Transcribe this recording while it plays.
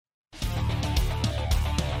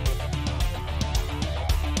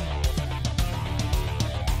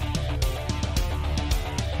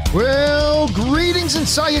Well, greetings and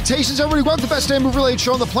salutations, everybody. Welcome to the best damn movie-related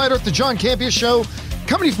show on the planet Earth, the John Campea Show,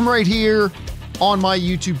 coming from right here on my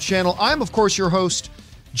YouTube channel. I'm, of course, your host,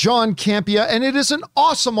 John Campea, and it is an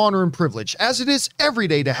awesome honor and privilege, as it is every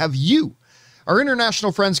day, to have you, our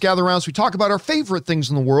international friends, gather around as we talk about our favorite things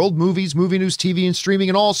in the world, movies, movie news, TV, and streaming,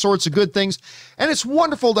 and all sorts of good things. And it's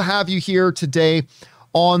wonderful to have you here today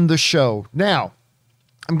on the show. Now,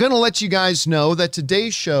 I'm going to let you guys know that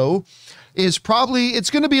today's show is it's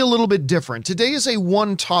going to be a little bit different. Today is a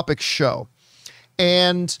one-topic show.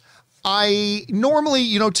 And I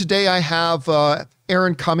normally, today I have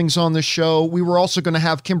Aaron Cummings on the show. We were also going to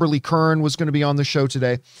have Kimberly Kern was going to be on the show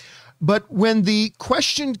today. But when the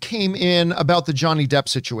question came in about the Johnny Depp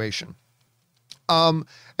situation,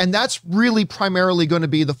 and that's really primarily going to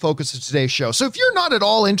be the focus of today's show. So if you're not at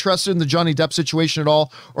all interested in the Johnny Depp situation at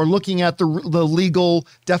all, or looking at the legal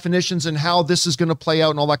definitions and how this is going to play out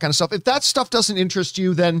and all that kind of stuff, if that stuff doesn't interest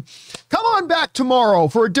you, then come on back tomorrow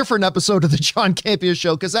for a different episode of the John Campea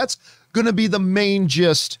Show, because that's going to be the main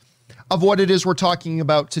gist of what it is we're talking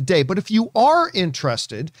about today. But if you are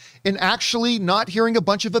interested in actually not hearing a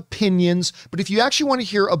bunch of opinions, but if you actually want to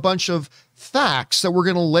hear a bunch of facts that we're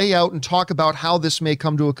going to lay out and talk about how this may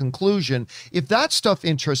come to a conclusion, if that stuff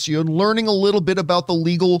interests you and learning a little bit about the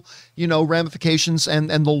legal, ramifications and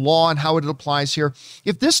the law and how it applies here,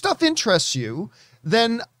 if this stuff interests you,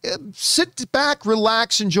 then sit back,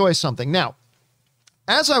 relax, enjoy something. Now,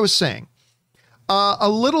 as I was saying,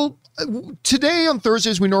 today on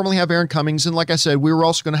Thursdays, we normally have Aaron Cummings. And like I said, we were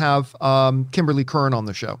also going to have Kimberly Kern on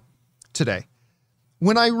the show today.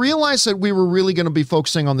 When I realized that we were really going to be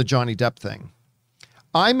focusing on the Johnny Depp thing,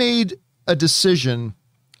 I made a decision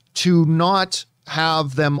to not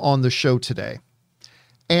have them on the show today.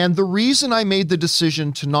 And the reason I made the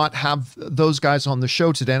decision to not have those guys on the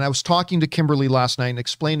show today, and I was talking to Kimberly last night and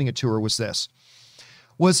explaining it to her,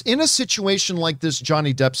 was in a situation like this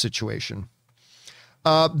Johnny Depp situation,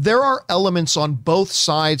 there are elements on both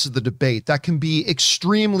sides of the debate that can be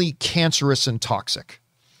extremely cancerous and toxic.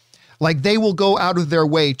 Like, they will go out of their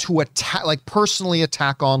way to attack, like personally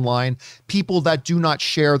attack online people that do not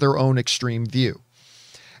share their own extreme view.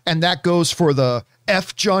 And that goes for the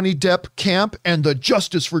F Johnny Depp camp and the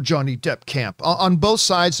Justice for Johnny Depp camp. On both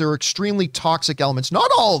sides, there are extremely toxic elements. Not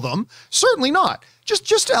all of them, certainly not,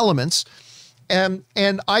 just elements. And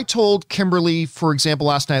I told Kimberly, for example,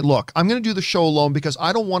 last night, look, I'm going to do the show alone because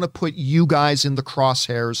I don't want to put you guys in the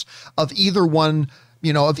crosshairs of either one,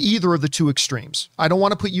 of either of the two extremes. I don't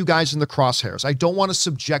want to put you guys in the crosshairs. I don't want to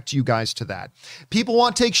subject you guys to that. People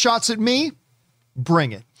want to take shots at me,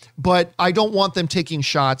 bring it. But I don't want them taking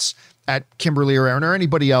shots at Kimberly or Aaron or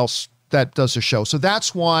anybody else that does the show. So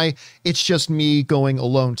that's why it's just me going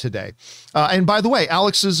alone today. And by the way,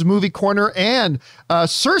 Alex's Movie Corner and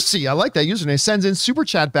Cersei, I like that username, sends in super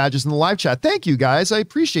chat badges in the live chat. Thank you, guys. I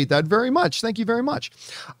appreciate that very much. Thank you very much.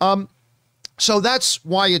 So that's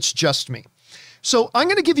why it's just me. So I'm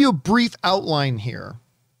going to give you a brief outline here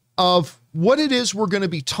of what it is we're going to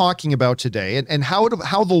be talking about today and how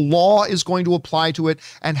the law is going to apply to it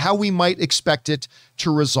and how we might expect it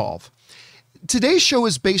to resolve. Today's show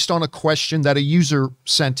is based on a question that a user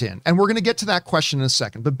sent in, and we're going to get to that question in a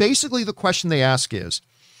second. But basically the question they ask is,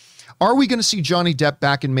 are we going to see Johnny Depp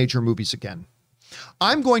back in major movies again?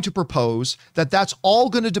 I'm going to propose that that's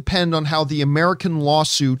all going to depend on how the American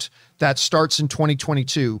lawsuit that starts in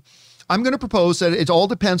 2022. I'm going to propose that it all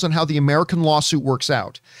depends on how the American lawsuit works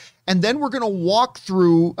out. And then we're going to walk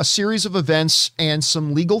through a series of events and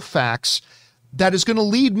some legal facts that is going to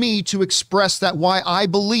lead me to express that why I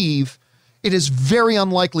believe it is very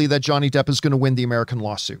unlikely that Johnny Depp is going to win the American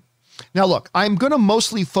lawsuit. Now, look, I'm going to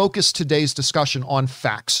mostly focus today's discussion on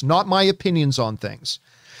facts, not my opinions on things.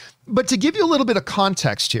 But to give you a little bit of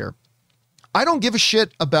context here, I don't give a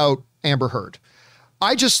shit about Amber Heard.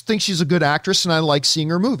 I just think she's a good actress and I like seeing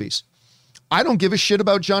her movies. I don't give a shit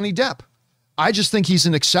about Johnny Depp. I just think he's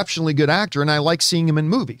an exceptionally good actor and I like seeing him in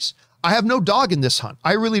movies. I have no dog in this hunt.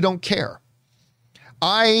 I really don't care.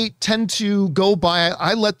 I tend to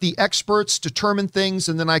I let the experts determine things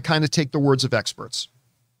and then I kind of take the words of experts.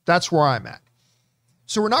 That's where I'm at.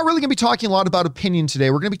 So we're not really going to be talking a lot about opinion today.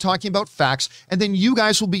 We're going to be talking about facts, and then you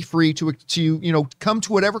guys will be free to come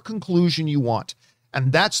to whatever conclusion you want.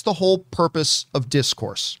 And that's the whole purpose of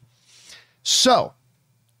discourse. So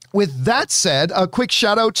with that said, a quick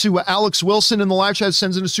shout out to Alex Wilson in the live chat,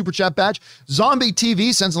 sends in a super chat badge. Zombie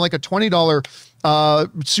TV sends in like a $20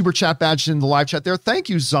 super chat badge in the live chat there. Thank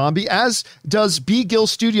you, Zombie. As does B Gill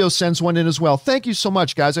Studio sends one in as well. Thank you so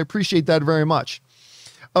much, guys. I appreciate that very much.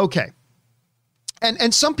 Okay.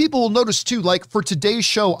 And some people will notice too, like for today's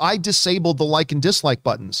show, I disabled the like and dislike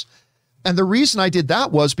buttons And the reason I did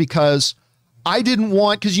that was because I didn't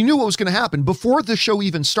want, because you knew what was going to happen before the show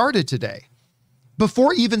even started today,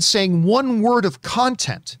 before even saying one word of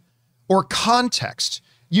content or context.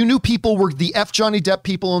 You knew people were the F Johnny Depp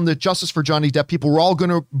people and the Justice for Johnny Depp people were all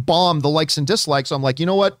going to bomb the likes and dislikes. I'm like, you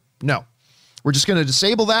know what? No, we're just going to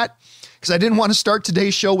disable that because I didn't want to start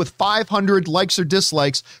today's show with 500 likes or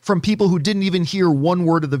dislikes from people who didn't even hear one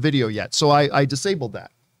word of the video yet. So I disabled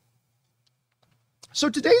that. So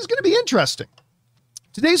today's going to be interesting.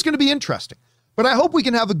 Today's going to be interesting, but I hope we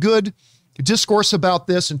can have a good discourse about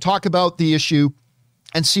this and talk about the issue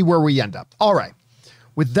and see where we end up. All right.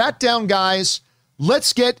 With that down, guys,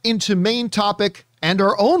 let's get into main topic and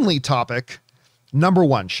our only topic, number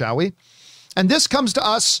one, shall we? And this comes to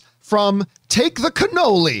us from Take the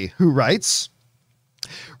Cannoli, who writes,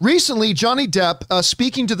 recently, Johnny Depp,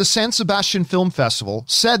 speaking to the San Sebastian Film Festival,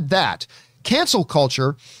 said that cancel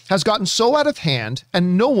culture has gotten so out of hand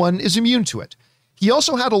and no one is immune to it. He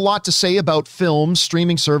also had a lot to say about films,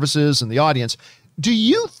 streaming services, and the audience. Do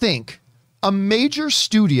you think a major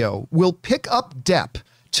studio will pick up Depp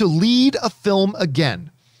to lead a film again?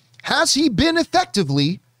 Has he been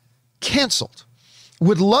effectively canceled?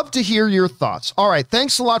 Would love to hear your thoughts. All right.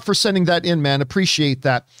 Thanks a lot for sending that in, man. Appreciate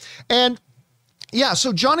that. And yeah,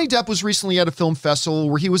 so Johnny Depp was recently at a film festival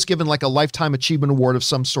where he was given like a lifetime achievement award of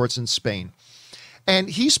some sorts in Spain. And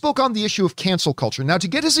he spoke on the issue of cancel culture. Now, to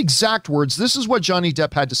get his exact words, this is what Johnny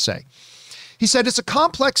Depp had to say. He said, it's a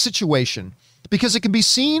complex situation because it can be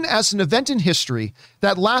seen as an event in history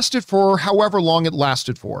that lasted for however long it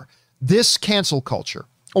lasted for. This cancel culture,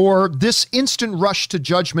 or this instant rush to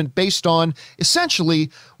judgment based on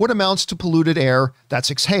essentially what amounts to polluted air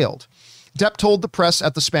that's exhaled. Depp told the press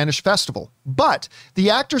at the Spanish festival. But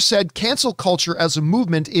the actor said cancel culture as a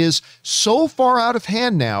movement is so far out of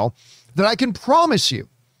hand now that I can promise you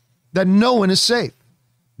that no one is safe.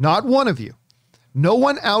 Not one of you. No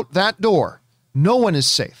one out that door. No one is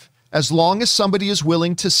safe as long as somebody is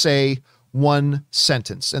willing to say one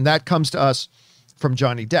sentence. And that comes to us from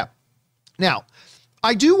Johnny Depp. Now,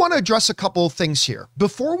 I do want to address a couple of things here.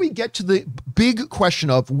 Before we get to the big question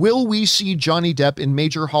of, will we see Johnny Depp in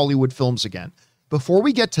major Hollywood films again? Before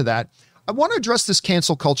we get to that, I want to address this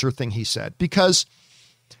cancel culture thing he said, because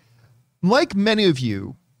like many of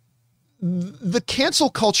you, the cancel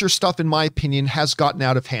culture stuff, in my opinion, has gotten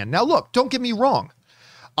out of hand. Now, look, don't get me wrong.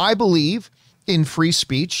 I believe in free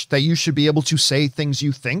speech, that you should be able to say things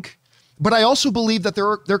you think, but I also believe that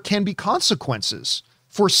there can be consequences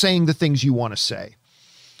for saying the things you want to say.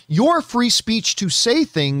 Your free speech to say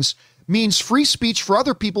things means free speech for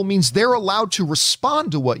other people means they're allowed to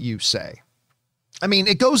respond to what you say. I mean,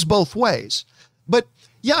 it goes both ways. But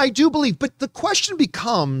yeah, I do believe. But the question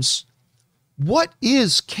becomes, what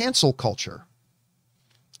is cancel culture?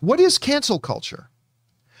 What is cancel culture?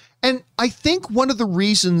 And I think one of the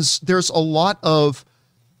reasons there's a lot of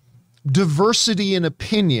diversity in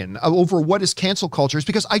opinion over what is cancel culture is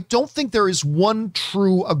because I don't think there is one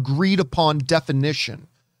true agreed upon definition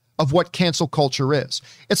of what cancel culture is.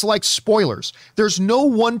 It's like spoilers. There's no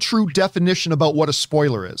one true definition about what a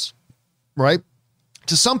spoiler is, right?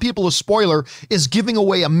 To some people, a spoiler is giving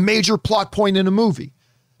away a major plot point in a movie.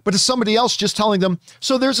 But to somebody else, just telling them,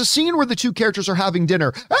 so there's a scene where the two characters are having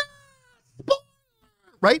dinner.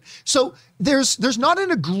 Right? So there's not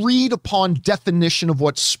an agreed upon definition of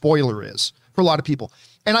what spoiler is for a lot of people.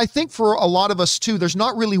 And I think for a lot of us too, there's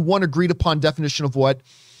not really one agreed upon definition of what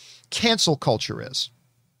cancel culture is.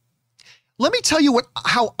 Let me tell you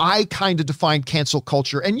how I kind of define cancel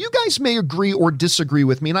culture, and you guys may agree or disagree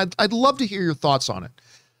with me, and I'd love to hear your thoughts on it.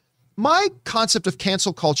 My concept of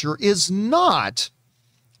cancel culture is not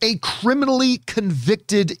a criminally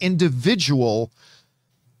convicted individual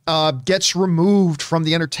gets removed from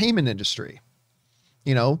the entertainment industry.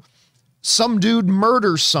 You know, some dude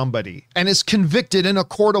murders somebody and is convicted in a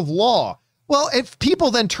court of law. Well, if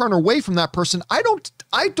people then turn away from that person, I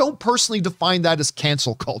don't personally define that as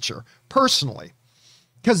cancel culture, personally,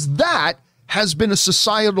 because that has been a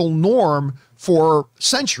societal norm for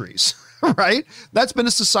centuries, right? That's been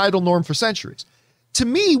a societal norm for centuries. To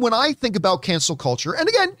me, when I think about cancel culture, and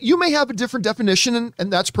again, you may have a different definition,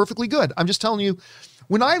 and that's perfectly good. I'm just telling you,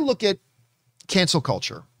 when I look at cancel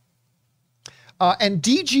culture, and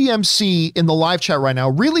DGMC in the live chat right now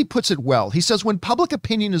really puts it well. He says, when public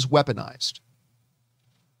opinion is weaponized.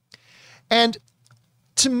 And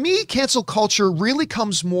to me, cancel culture really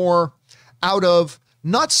comes more out of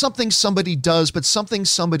not something somebody does, but something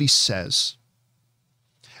somebody says.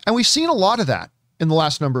 And we've seen a lot of that in the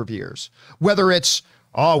last number of years, whether it's,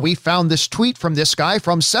 oh, we found this tweet from this guy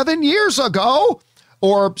from 7 years ago.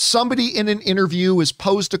 or somebody in an interview is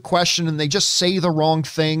posed a question and they just say the wrong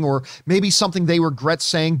thing, or maybe something they regret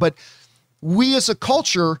saying. But we as a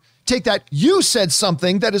culture take that you said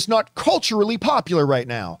something that is not culturally popular right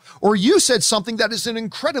now, or you said something that is an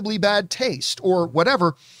incredibly bad taste or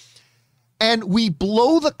whatever. And we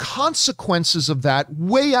blow the consequences of that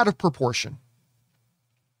way out of proportion.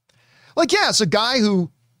 Like, yeah, it's a guy who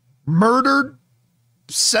murdered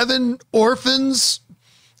 7 orphans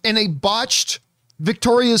in a botched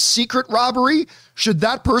Victoria's Secret robbery. Should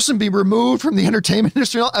that person be removed from the entertainment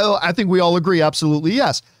industry? Oh, I think we all agree. Absolutely,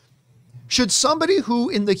 yes. Should somebody who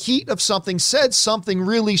in the heat of something said something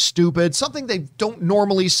really stupid, something they don't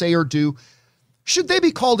normally say or do, should they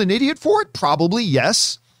be called an idiot for it? Probably,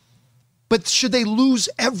 yes. But should they lose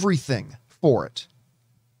everything for it?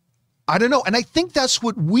 I don't know. And I think that's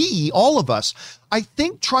what we, all of us, I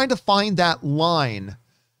think trying to find that line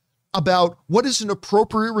about what is an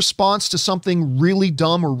appropriate response to something really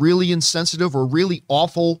dumb or really insensitive or really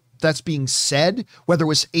awful that's being said, whether it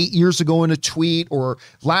was 8 years ago in a tweet or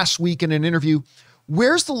last week in an interview,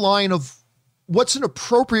 where's the line of what's an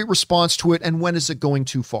appropriate response to it and when is it going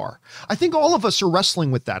too far? I think all of us are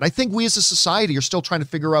wrestling with that. I think we as a society are still trying to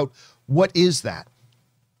figure out what is that.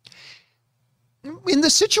 In the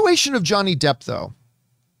situation of Johnny Depp, though,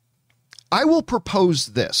 I will propose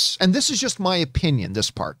this, and this is just my opinion, this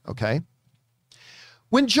part, okay?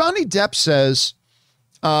 When Johnny Depp says,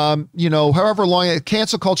 however long,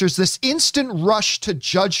 cancel culture is this instant rush to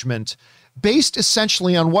judgment based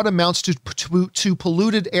essentially on what amounts to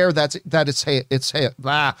polluted air that's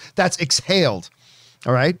exhaled,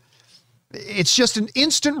 all right? It's just an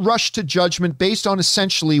instant rush to judgment based on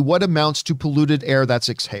essentially what amounts to polluted air that's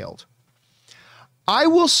exhaled. I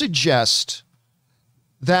will suggest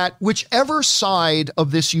that whichever side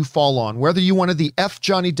of this you fall on, whether you one of the F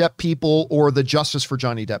Johnny Depp people or the Justice for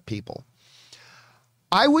Johnny Depp people,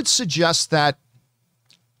 I would suggest that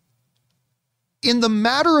in the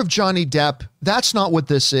matter of Johnny Depp, that's not what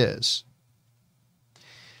this is.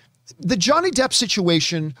 The Johnny Depp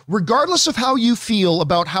situation, regardless of how you feel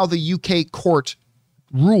about how the UK court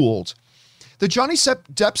ruled, the Johnny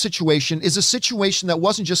Depp situation is a situation that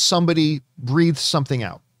wasn't just somebody breathed something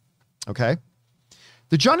out, okay?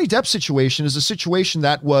 The Johnny Depp situation is a situation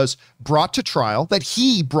that was brought to trial, that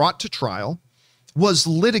he brought to trial, was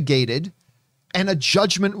litigated, and a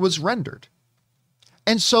judgment was rendered.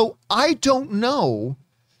 And so I don't know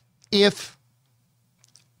if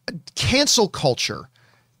cancel culture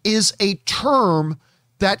is a term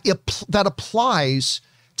that applies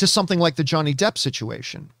to something like the Johnny Depp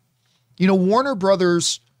situation. You know, Warner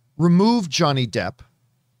Brothers removed Johnny Depp,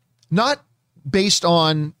 not based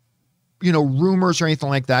on, rumors or anything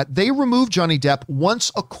like that. They removed Johnny Depp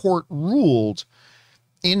once a court ruled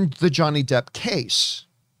in the Johnny Depp case.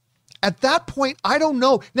 At that point, I don't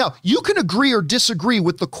know. Now, you can agree or disagree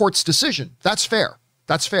with the court's decision. That's fair.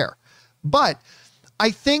 That's fair. But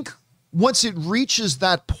I think once it reaches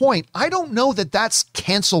that point, I don't know that that's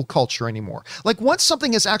cancel culture anymore. Like once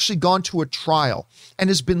something has actually gone to a trial and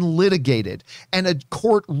has been litigated and a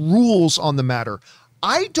court rules on the matter,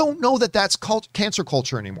 I don't know that that's cancel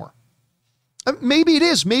culture anymore. Maybe it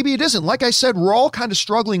is, maybe it isn't. Like I said, we're all kind of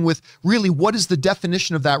struggling with really what is the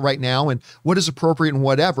definition of that right now and what is appropriate and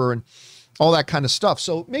whatever and all that kind of stuff.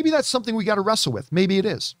 So maybe that's something we got to wrestle with. Maybe it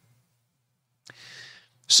is.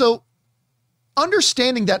 So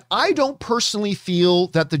understanding that I don't personally feel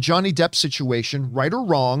that the Johnny Depp situation, right or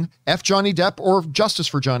wrong, F Johnny Depp or Justice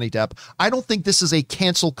for Johnny Depp, I don't think this is a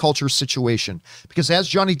cancel culture situation because as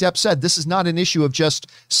Johnny Depp said, this is not an issue of just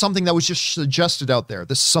something that was just suggested out there.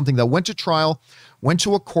 This is something that went to trial, went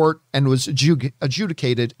to a court and was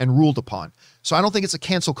adjudicated and ruled upon. So I don't think it's a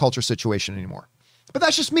cancel culture situation anymore, but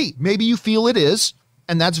that's just me. Maybe you feel it is,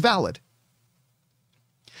 and that's valid.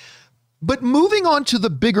 But moving on to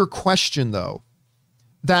the bigger question, though,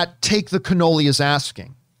 that Take the Cannoli is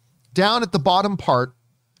asking, down at the bottom part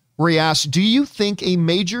where he asks, do you think a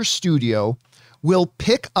major studio will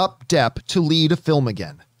pick up Depp to lead a film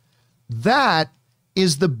again? That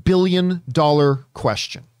is the billion-dollar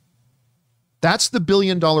question. That's the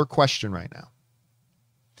billion-dollar question right now.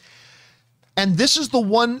 And this is the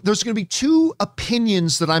one, there's going to be two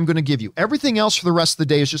opinions that I'm going to give you. Everything else for the rest of the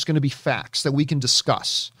day is just going to be facts that we can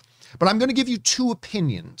discuss. But I'm going to give you two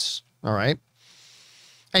opinions, all right?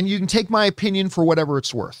 And you can take my opinion for whatever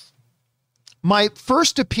it's worth. My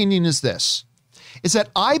first opinion is this, is that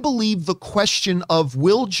I believe the question of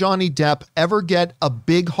will Johnny Depp ever get a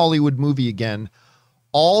big Hollywood movie again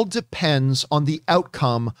all depends on the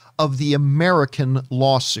outcome of the American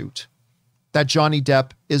lawsuit that Johnny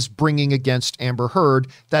Depp is bringing against Amber Heard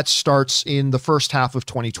that starts in the first half of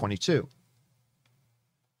 2022.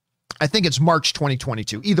 I think it's March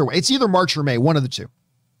 2022. Either way, it's either March or May, one of the two.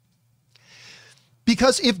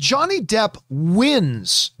 Because if Johnny Depp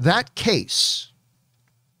wins that case,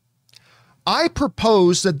 I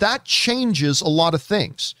propose that that changes a lot of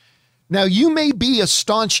things. Now, you may be a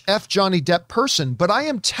staunch F Johnny Depp person, but I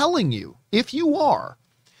am telling you, if you are,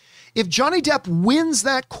 if Johnny Depp wins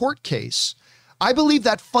that court case, I believe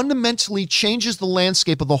that fundamentally changes the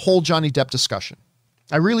landscape of the whole Johnny Depp discussion.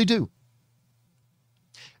 I really do.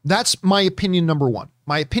 That's my opinion number one.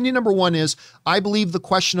 My opinion number one is I believe the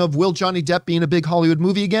question of will Johnny Depp be in a big Hollywood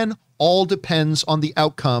movie again all depends on the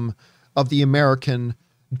outcome of the American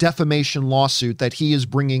defamation lawsuit that he is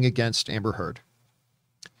bringing against Amber Heard.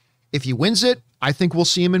 If he wins it, I think we'll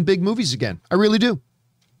see him in big movies again. I really do.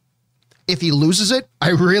 If he loses it, I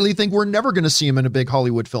really think we're never going to see him in a big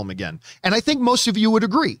Hollywood film again. And I think most of you would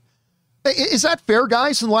agree. Is that fair,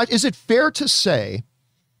 guys? Is it fair to say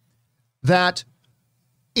that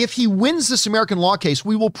if he wins this American law case,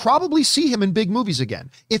 we will probably see him in big movies again?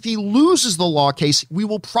 If he loses the law case, we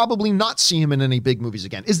will probably not see him in any big movies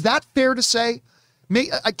again. Is that fair to say?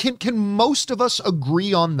 Can most of us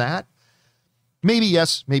agree on that? Maybe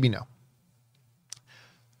yes, maybe no.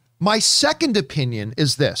 My second opinion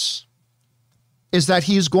is this, is that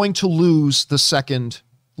he is going to lose the second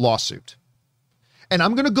lawsuit. And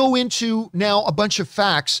I'm going to go into now a bunch of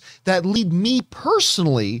facts that lead me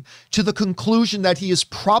personally to the conclusion that he is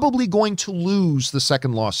probably going to lose the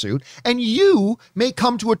second lawsuit. And you may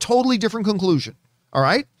come to a totally different conclusion. All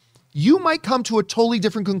right? You might come to a totally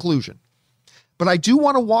different conclusion. But I do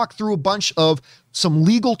want to walk through a bunch of some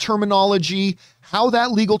legal terminology, how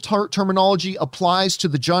that legal terminology applies to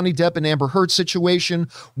the Johnny Depp and Amber Heard situation,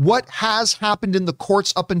 what has happened in the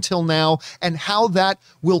courts up until now, and how that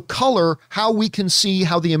will color how we can see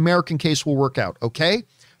how the American case will work out, okay?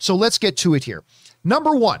 So let's get to it here.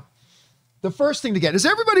 Number one, the first thing to get, is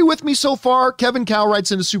everybody with me so far? Kevin Cow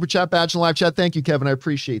writes in a super chat badge and live chat. Thank you, Kevin. I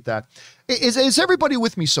appreciate that. Is everybody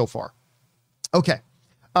with me so far? Okay.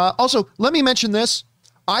 Also, let me mention this.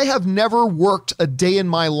 I have never worked a day in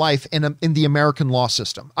my life in the American law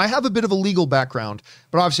system. I have a bit of a legal background,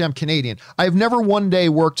 but obviously I'm Canadian. I've never one day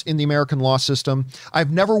worked in the American law system.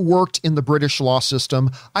 I've never worked in the British law system.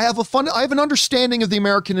 I have an understanding of the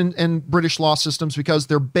American and British law systems because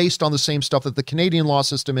they're based on the same stuff that the Canadian law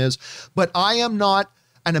system is, but I am not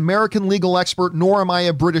an American legal expert, nor am I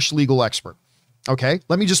a British legal expert. Okay?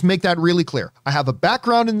 Let me just make that really clear. I have a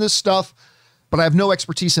background in this stuff, but I have no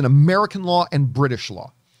expertise in American law and British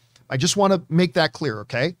law. I just want to make that clear,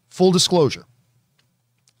 okay? Full disclosure.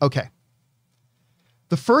 Okay.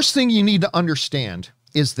 The first thing you need to understand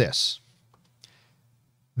is this.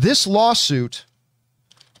 This lawsuit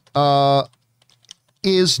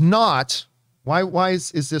is not... Why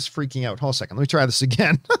is this freaking out? Hold on a second. Let me try this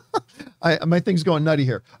again. My thing's going nutty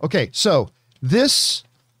here. Okay, so this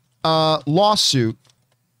lawsuit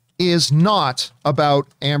is not about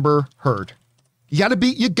Amber Heard.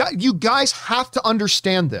 You guys have to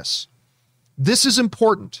understand this. This is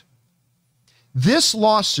important. This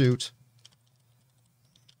lawsuit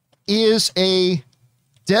is a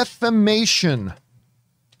defamation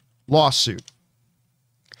lawsuit.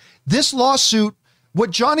 This lawsuit,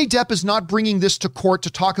 what Johnny Depp is not bringing this to court to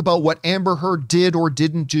talk about what Amber Heard did or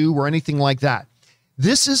didn't do or anything like that.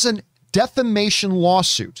 This is a defamation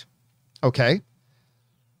lawsuit. Okay?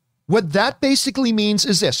 What that basically means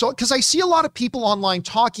is this. So, because I see a lot of people online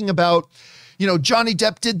talking about, Johnny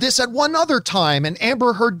Depp did this at one other time and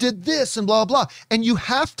Amber Heard did this and blah, blah. And you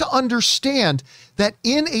have to understand that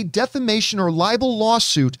in a defamation or libel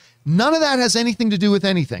lawsuit, none of that has anything to do with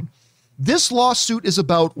anything. This lawsuit is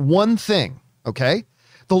about one thing, okay?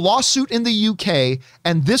 The lawsuit in the UK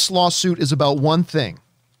and this lawsuit is about one thing.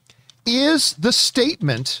 Is the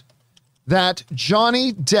statement that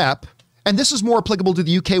Johnny Depp, and this is more applicable to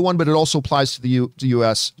the UK one, but it also applies to the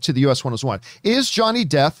US one as well. Is Johnny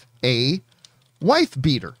Depp a wife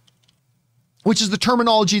beater? Which is the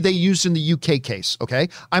terminology they used in the UK case, okay?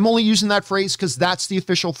 I'm only using that phrase because that's the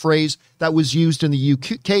official phrase that was used in the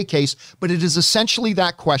UK case, but it is essentially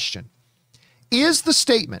that question. Is the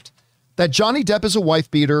statement that Johnny Depp is a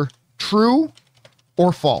wife beater true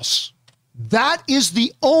or false? That is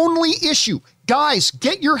the only issue. Guys,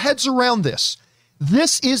 get your heads around this.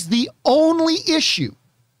 This is the only issue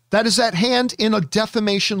that is at hand in a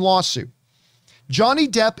defamation lawsuit. Johnny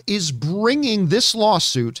Depp is bringing this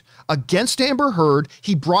lawsuit against Amber Heard.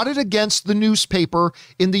 He brought it against the newspaper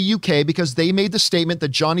in the UK because they made the statement that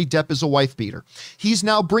Johnny Depp is a wife beater. He's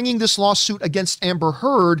now bringing this lawsuit against Amber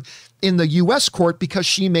Heard in the US court because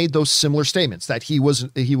she made those similar statements that he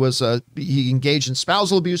engaged in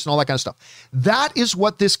spousal abuse and all that kind of stuff. That is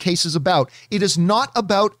what this case is about. It is not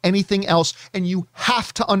about anything else. And you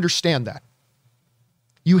have to understand that.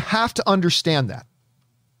 You have to understand that.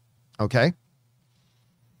 Okay.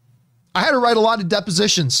 I had to write a lot of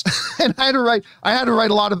depositions and I had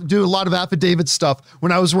to do a lot of affidavit stuff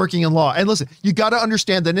when I was working in law. And listen, you got to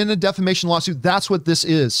understand that in a defamation lawsuit, that's what this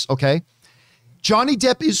is. Okay. Johnny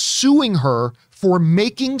Depp is suing her for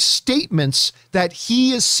making statements that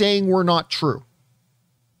he is saying were not true.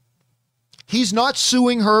 He's not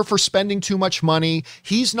suing her for spending too much money.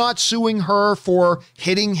 He's not suing her for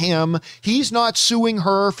hitting him. He's not suing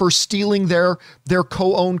her for stealing their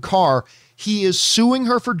co-owned car. He is suing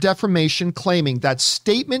her for defamation, claiming that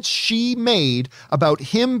statements she made about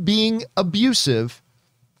him being abusive,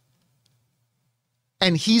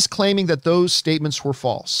 and he's claiming that those statements were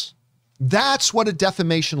false. That's what a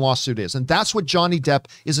defamation lawsuit is. And that's what Johnny Depp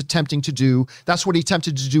is attempting to do. That's what he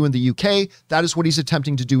attempted to do in the UK. That is what he's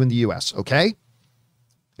attempting to do in the US. Okay.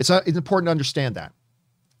 It's important to understand that.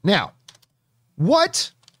 Now,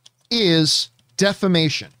 what is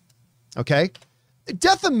defamation? Okay.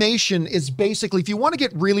 Defamation is basically, if you want to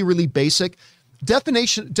get really, really basic,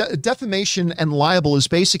 defamation and libel is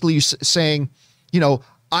basically saying,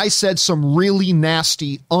 I said some really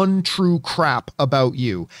nasty, untrue crap about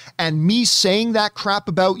you. And me saying that crap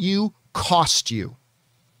about you cost you.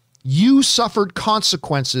 You suffered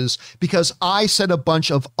consequences because I said a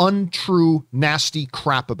bunch of untrue, nasty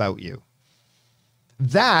crap about you.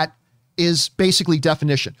 That is basically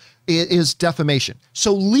definition. It is defamation.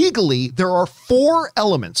 So legally, there are 4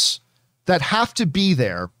 elements that have to be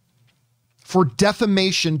there for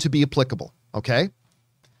defamation to be applicable. Okay?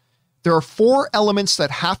 There are 4 elements that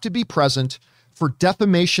have to be present for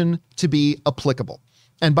defamation to be applicable.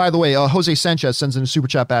 And by the way, Jose Sanchez sends in a super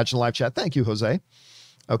chat badge in the live chat. Thank you, Jose.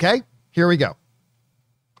 Okay, here we go.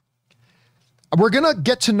 We're going to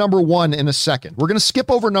get to number 1 in a second. We're going to skip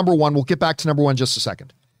over number 1. We'll get back to number 1 in just a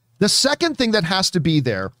second. The second thing that has to be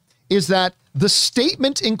there is that the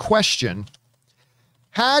statement in question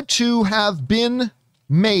had to have been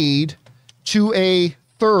made to a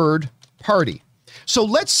third party. So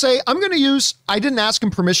let's say I didn't ask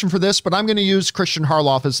him permission for this, but I'm going to use Christian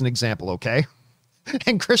Harloff as an example, okay?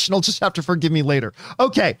 And Christian will just have to forgive me later.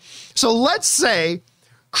 Okay, so let's say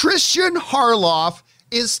Christian Harloff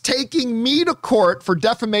is taking me to court for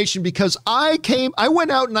defamation because I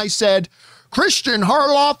went out and I said, Christian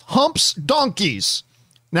Harloff humps donkeys.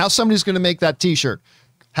 Now somebody's going to make that t-shirt.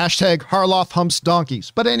 Hashtag Harloff humps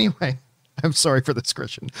donkeys. But anyway, I'm sorry for this,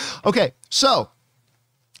 Christian. Okay, so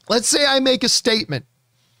let's say I make a statement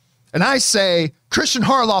and I say, Christian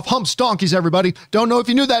Harloff humps donkeys, everybody. Don't know if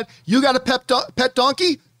you knew that. You got a pet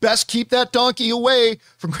donkey? Best keep that donkey away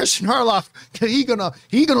from Christian Harloff. He gonna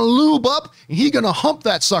lube up and he gonna hump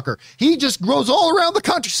that sucker. He just grows all around the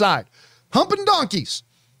countryside, humping donkeys.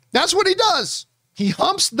 That's what he does. He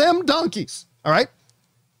humps them donkeys. All right.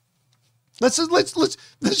 Let's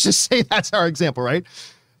just say that's our example, right?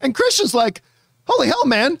 And Christian's like, holy hell,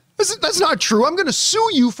 man, that's not true. I'm going to sue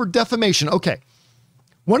you for defamation. Okay.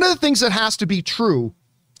 One of the things that has to be true,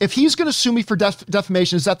 if he's going to sue me for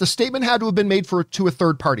defamation, is that the statement had to have been made to a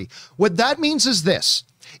third party. What that means is this.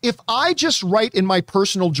 If I just write in my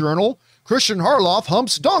personal journal, Christian Harloff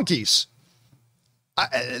humps donkeys,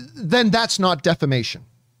 then that's not defamation.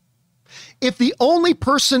 If the only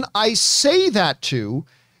person I say that to,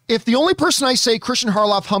 if the only person I say Christian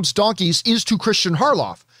Harloff humps donkeys is to Christian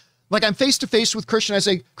Harloff, like I'm face to face with Christian, I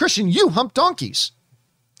say, Christian, you hump donkeys.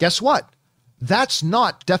 Guess what? That's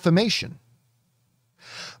not defamation.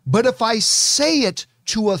 But if I say it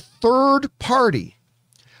to a third party,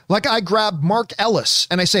 like I grab Mark Ellis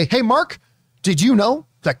and I say, hey, Mark, did you know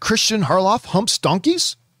that Christian Harloff humps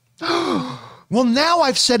donkeys? Well, now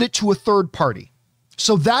I've said it to a third party.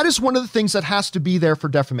 So that is one of the things that has to be there for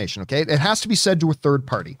defamation, okay? It has to be said to a third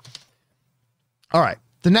party. All right,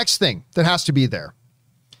 the next thing that has to be there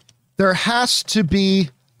has to be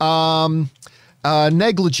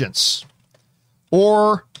negligence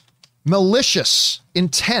or malicious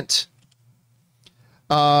intent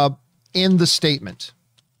in the statement.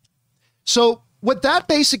 So what that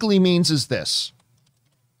basically means is this.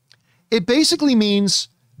 It basically means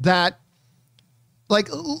that, like,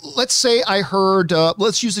 let's say I heard,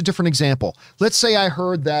 let's use a different example. Let's say I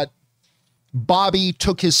heard that Bobby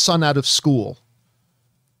took his son out of school,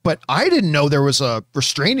 but I didn't know there was a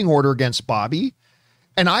restraining order against Bobby.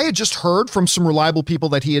 And I had just heard from some reliable people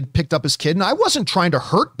that he had picked up his kid. And I wasn't trying to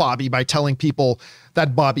hurt Bobby by telling people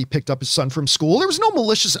that Bobby picked up his son from school. There was no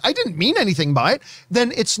malicious, I didn't mean anything by it.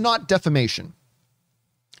 Then it's not defamation.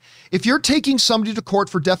 If you're taking somebody to court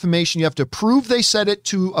for defamation, you have to prove they said it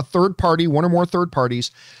to a third party, one or more third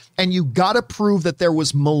parties, and you got to prove that there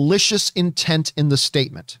was malicious intent in the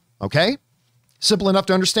statement. Okay? Simple enough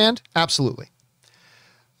to understand? Absolutely.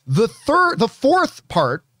 The fourth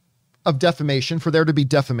part of defamation, for there to be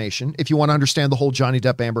defamation, if you want to understand the whole Johnny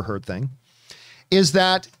Depp Amber Heard thing, is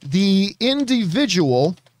that the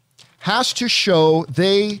individual has to show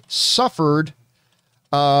they suffered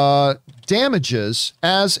damages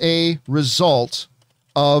as a result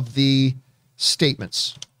of the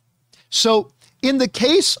statements. So in the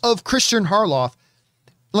case of Christian Harloff,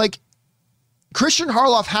 like Christian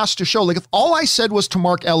Harloff has to show, like if all I said was to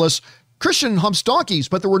Mark Ellis, Christian humps donkeys,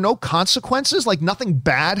 but there were no consequences, like nothing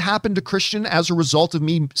bad happened to Christian as a result of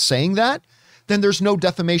me saying that, then there's no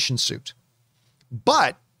defamation suit.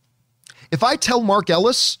 But if I tell Mark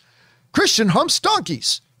Ellis, Christian humps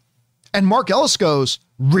donkeys, and Mark Ellis goes,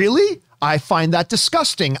 really? I find that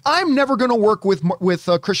disgusting. I'm never going to work with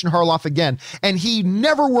Christian Harloff again. And he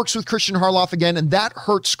never works with Christian Harloff again, and that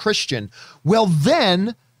hurts Christian. Well,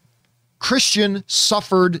 then Christian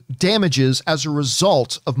suffered damages as a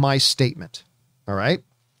result of my statement. All right?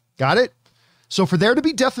 Got it? So for there to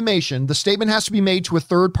be defamation, the statement has to be made to a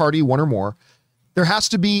third party, one or more. There has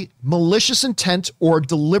to be malicious intent or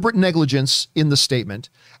deliberate negligence in the statement.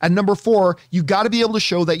 And number 4, you got to be able to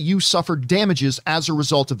show that you suffered damages as a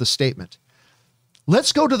result of the statement.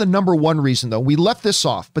 Let's go to the number 1 reason, though. We left this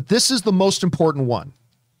off, but this is the most important one.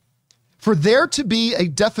 For there to be a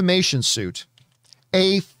defamation suit,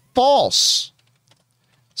 a false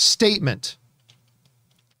statement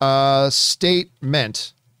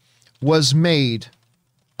was made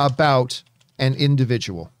about an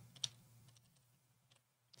individual.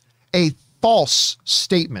 A false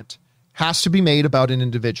statement has to be made about an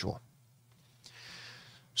individual.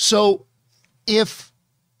 So if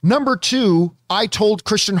number 2, I told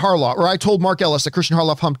Christian Harloff, or I told Mark Ellis that Christian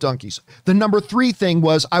Harloff humped donkeys. The number 3 thing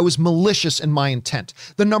was I was malicious in my intent.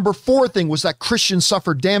 The number 4 thing was that Christian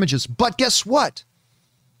suffered damages. But guess what?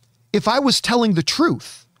 If I was telling the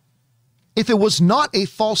truth, if it was not a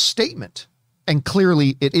false statement, and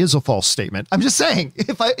clearly it is a false statement, I'm just saying,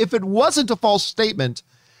 if it wasn't a false statement,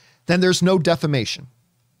 then there's no defamation.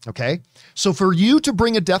 Okay? So for you to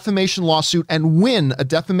bring a defamation lawsuit and win a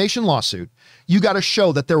defamation lawsuit, you got to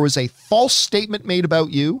show that there was a false statement made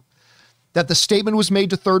about you, that the statement was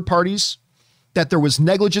made to third parties, that there was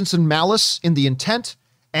negligence and malice in the intent,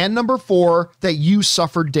 and number 4, that you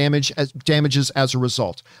suffered damages as a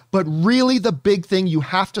result. But really the big thing you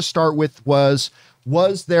have to start with was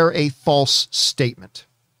there a false statement?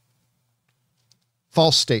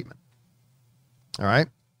 False statement. All right?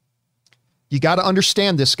 You got to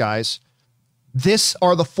understand this, guys. This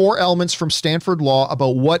are the 4 elements from Stanford Law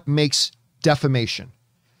about what makes defamation.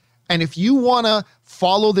 And if you want to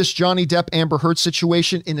follow this Johnny Depp Amber Heard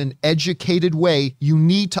situation in an educated way, you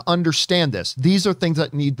need to understand this. These are things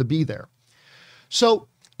that need to be there. So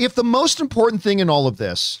if the most important thing in all of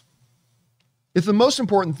this, if the most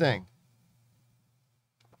important thing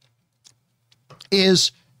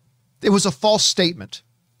is it was a false statement,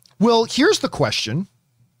 well, here's the question.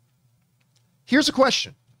 Here's a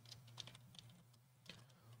question.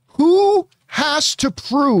 Who has to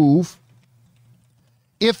prove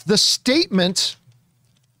if the statement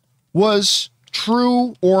was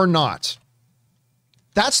true or not?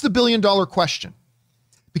 That's the billion-dollar question.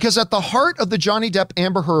 Because at the heart of the Johnny Depp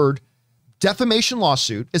Amber Heard defamation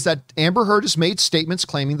lawsuit is that Amber Heard has made statements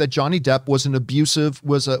claiming that Johnny Depp was an abusive,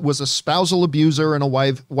 was a spousal abuser and a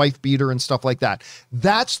wife beater and stuff like that.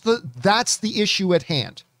 That's the issue at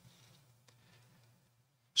hand.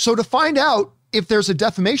 So to find out if there's a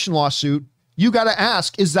defamation lawsuit, you got to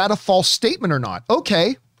ask, is that a false statement or not?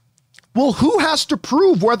 Okay. Well, who has to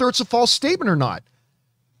prove whether it's a false statement or not?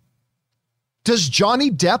 Does Johnny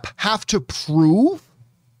Depp have to prove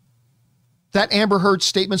that Amber Heard's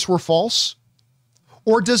statements were false?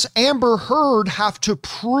 Or does Amber Heard have to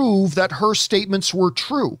prove that her statements were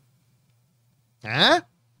true?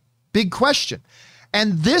 Big question.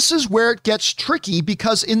 And this is where it gets tricky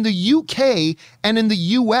because in the UK and in the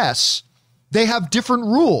US, they have different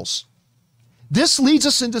rules. This leads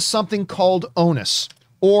us into something called onus,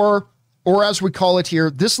 or as we call it here,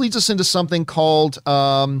 this leads us into something called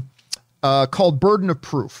burden of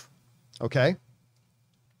proof. Okay.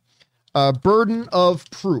 Burden of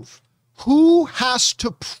proof. Who has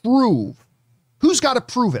to prove? Who's got to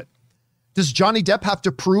prove it? Does Johnny Depp have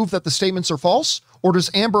to prove that the statements are false? or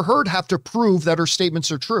does Amber Heard have to prove that her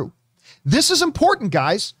statements are true? This is important,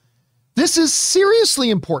 guys. This is seriously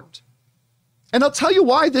important. And I'll tell you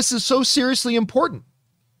why this is so seriously important.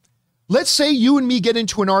 Let's say you and me get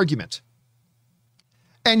into an argument.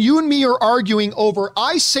 And you and me are arguing over,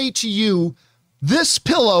 I say to you, this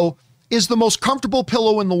pillow is the most comfortable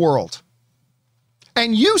pillow in the world.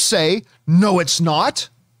 And you say, no, it's not.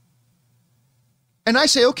 And I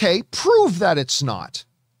say, okay, prove that it's not.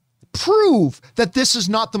 Prove that this is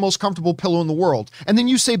not the most comfortable pillow in the world. And then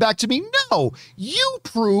you say back to me, no, you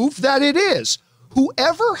prove that it is.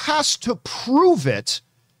 Whoever has to prove it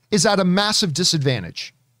is at a massive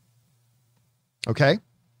disadvantage. Okay?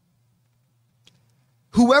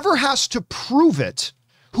 Whoever has to prove it,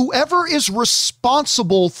 whoever is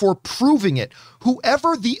responsible for proving it,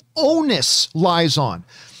 whoever the onus lies on.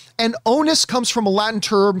 And onus comes from a Latin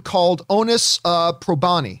term called onus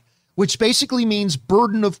probandi, which basically means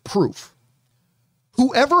burden of proof.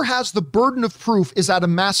 Whoever has the burden of proof is at a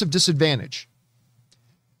massive disadvantage.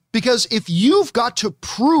 Because if you've got to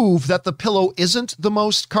prove that the pillow isn't the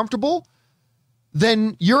most comfortable,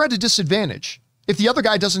 then you're at a disadvantage. If the other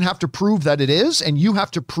guy doesn't have to prove that it is, and you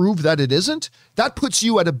have to prove that it isn't, that puts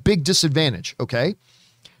you at a big disadvantage, okay?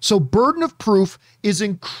 So burden of proof is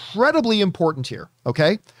incredibly important here,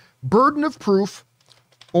 okay? Burden of proof,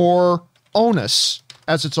 or onus,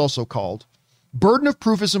 as it's also called, burden of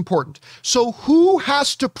proof is important. So who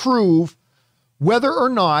has to prove whether or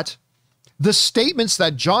not the statements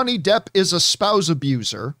that Johnny Depp is a spouse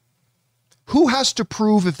abuser, who has to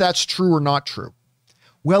prove if that's true or not true?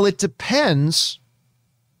 Well, it depends.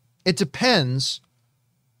 It depends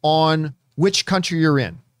on which country you're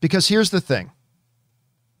in. Because here's the thing.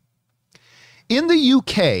 In the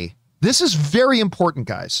UK, this is very important,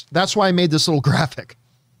 guys. That's why I made this little graphic.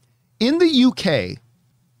 In the UK,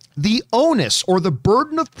 the onus or the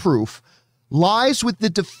burden of proof lies with the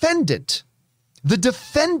defendant. The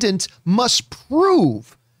defendant must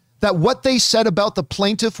prove that what they said about the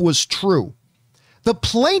plaintiff was true. The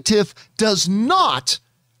plaintiff does not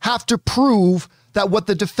have to prove that what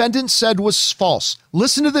the defendant said was false.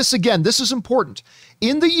 Listen to this again. This is important.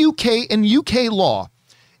 In the UK, in UK law,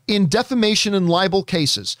 in defamation and libel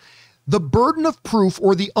cases, the burden of proof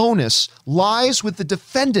or the onus lies with the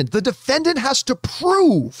defendant. The defendant has to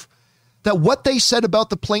prove that what they said about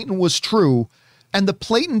the plaintiff was true, and the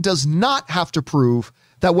plaintiff does not have to prove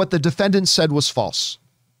that what the defendant said was false.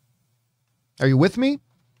 Are you with me?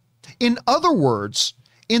 In other words,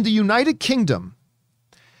 in the United Kingdom,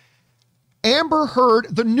 Amber Heard,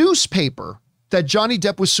 the newspaper that Johnny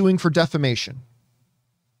Depp was suing for defamation,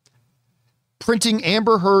 printing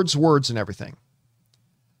Amber Heard's words and everything,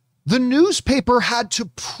 the newspaper had to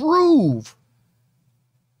prove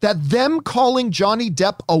that them calling Johnny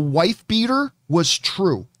Depp a wife beater was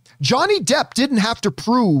true. Johnny Depp didn't have to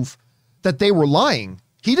prove that they were lying.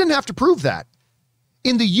 He didn't have to prove that.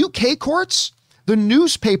 In the UK courts, the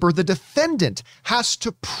newspaper, the defendant, has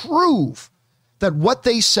to prove that what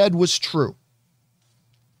they said was true.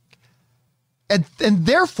 And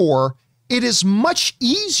therefore, it is much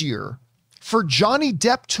easier for Johnny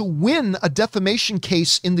Depp to win a defamation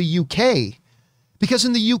case in the UK, because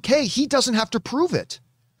in the UK, he doesn't have to prove it.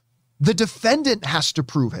 The defendant has to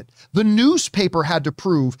prove it. The newspaper had to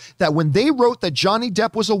prove that when they wrote that Johnny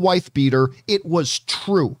Depp was a wife beater, it was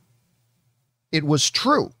true. It was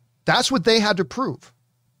true. That's what they had to prove.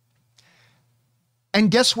 And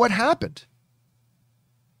guess what happened?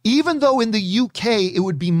 Even though in the UK it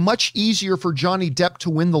would be much easier for Johnny Depp to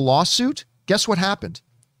win the lawsuit, guess what happened?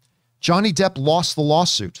 Johnny Depp lost the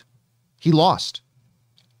lawsuit. He lost.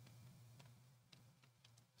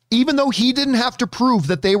 Even though he didn't have to prove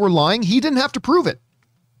that they were lying, he didn't have to prove it.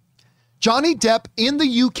 Johnny Depp in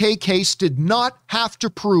the UK case did not have to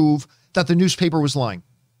prove that the newspaper was lying.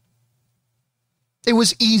 It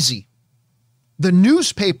was easy. The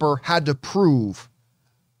newspaper had to prove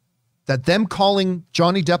that them calling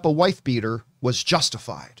Johnny Depp a wife beater was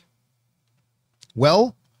justified.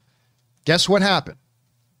 Well, guess what happened?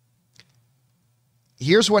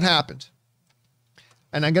 Here's what happened.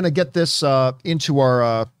 And I'm going to get this into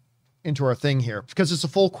our thing here because it's a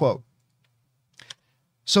full quote.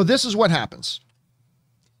 So this is what happens.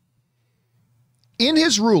 In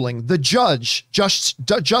his ruling, the judge,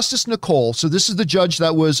 Justice Nicole, so this is the judge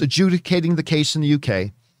that was adjudicating the case in the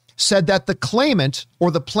UK, said that the claimant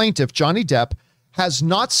or the plaintiff, Johnny Depp, has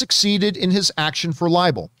not succeeded in his action for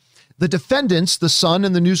libel. The defendants, the Sun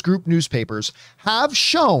and the News Group newspapers, have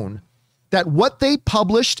shown that what they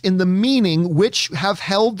published in the meaning which have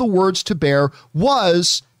held the words to bear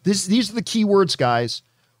was, these are the key words, guys,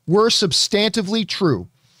 were substantively true.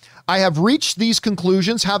 I have reached these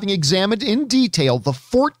conclusions having examined in detail the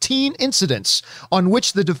 14 incidents on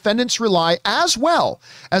which the defendants rely, as well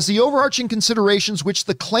as the overarching considerations which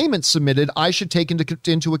the claimant submitted I should take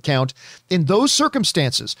into account. In those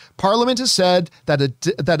circumstances, Parliament has said that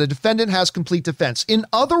a defendant has complete defense. In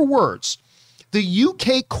other words, the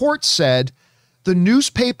UK court said the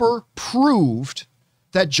newspaper proved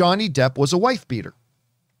that Johnny Depp was a wife beater.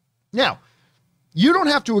 Now, you don't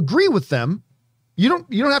have to agree with them. You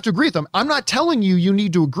don't have to agree with them. I'm not telling you you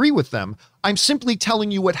need to agree with them. I'm simply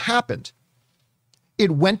telling you what happened.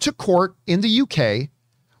 It went to court in the UK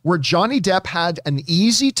where Johnny Depp had an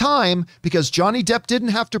easy time because Johnny Depp didn't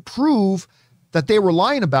have to prove that they were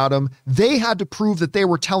lying about him. They had to prove that they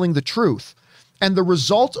were telling the truth. And the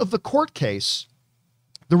result of the court case,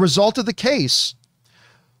 the result of the case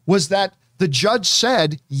was that the judge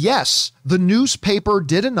said, yes, the newspaper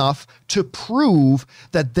did enough to prove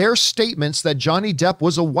that their statements that Johnny Depp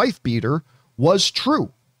was a wife beater was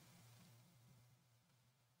true.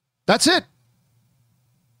 That's it.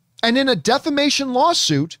 And in a defamation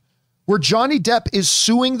lawsuit where Johnny Depp is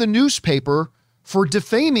suing the newspaper for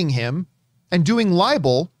defaming him and doing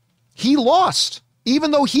libel, he lost, even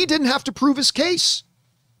though he didn't have to prove his case.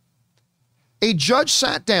 A judge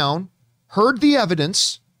sat down, heard the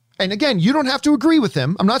evidence. And again, you don't have to agree with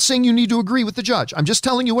him. I'm not saying you need to agree with the judge. I'm just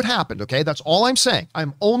telling you what happened, okay? That's all I'm saying.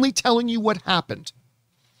 I'm only telling you what happened.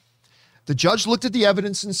 The judge looked at the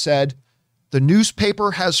evidence and said, the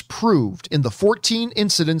newspaper has proved in the 14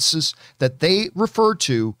 incidences that they referred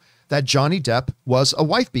to that Johnny Depp was a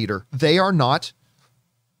wife beater. They are not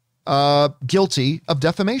guilty of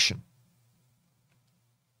defamation.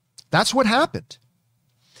 That's what happened.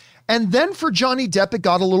 And then for Johnny Depp, it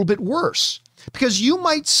got a little bit worse. Because you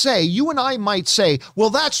might say, you and I might say,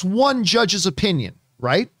 well, that's one judge's opinion,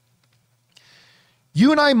 right?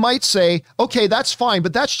 You and I might say, okay, that's fine,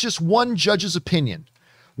 but that's just one judge's opinion.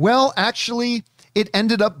 Well, actually, it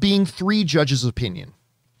ended up being 3 judges' opinion.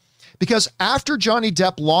 Because after Johnny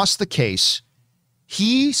Depp lost the case,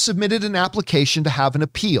 he submitted an application to have an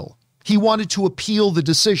appeal. He wanted to appeal the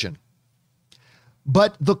decision.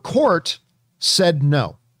 But the court said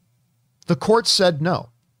no. The court said no.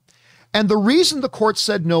 And the reason the court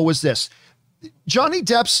said no was this. Johnny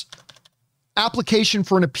Depp's application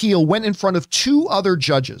for an appeal went in front of 2 other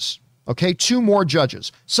judges, okay? 2 more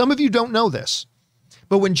judges. Some of you don't know this,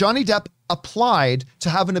 but when Johnny Depp applied to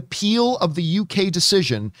have an appeal of the UK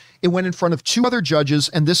decision, it went in front of 2 other judges,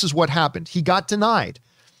 and this is what happened. He got denied.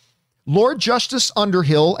 Lord Justice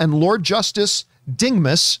Underhill and Lord Justice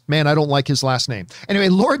Dingmas, man, I don't like his last name. Anyway,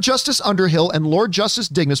 Lord Justice Underhill and Lord Justice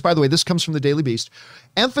Dingmas, by the way, this comes from the Daily Beast,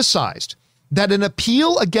 emphasized that an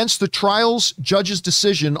appeal against the trial's judge's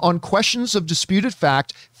decision on questions of disputed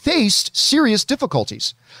fact faced serious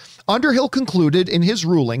difficulties. Underhill concluded in his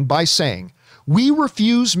ruling by saying, we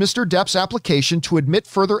refuse Mr. Depp's application to admit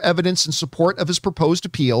further evidence in support of his proposed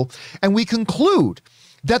appeal, and we conclude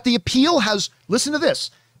that the appeal has, listen to this,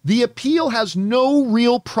 the appeal has no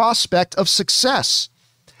real prospect of success,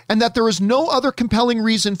 and that there is no other compelling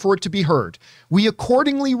reason for it to be heard. We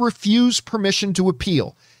accordingly refuse permission to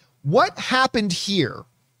appeal. What happened here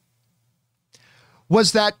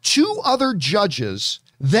was that 2 other judges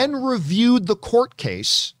then reviewed the court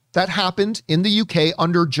case that happened in the UK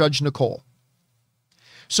under Judge Nicole.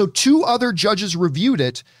 So 2 other judges reviewed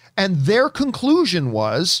it, and their conclusion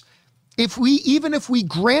was, even if we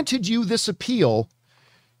granted you this appeal,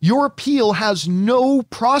 your appeal has no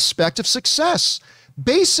prospect of success.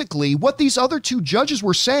 Basically, what these other 2 judges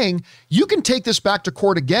were saying, you can take this back to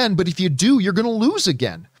court again, but if you do, you're going to lose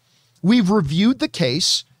again. We've reviewed the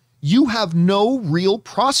case. You have no real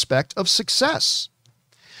prospect of success.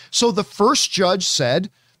 So the first judge said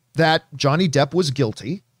that Johnny Depp was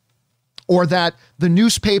guilty, or that the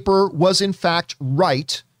newspaper was in fact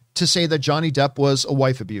right to say that Johnny Depp was a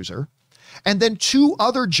wife abuser. And then 2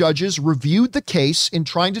 other judges reviewed the case in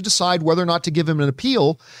trying to decide whether or not to give him an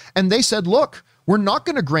appeal. And they said, look, we're not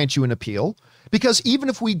going to grant you an appeal because even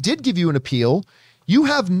if we did give you an appeal, you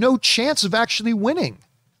have no chance of actually winning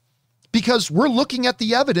because we're looking at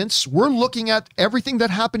the evidence. We're looking at everything that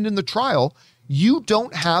happened in the trial. You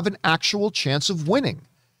don't have an actual chance of winning.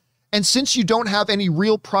 And since you don't have any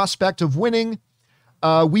real prospect of winning,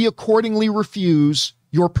 we accordingly refuse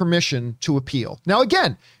your permission to appeal. Now,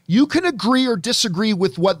 again, you can agree or disagree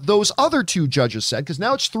with what those other 2 judges said, because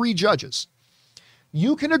now it's 3 judges.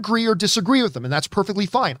 You can agree or disagree with them, and that's perfectly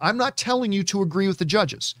fine. I'm not telling you to agree with the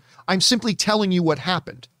judges. I'm simply telling you what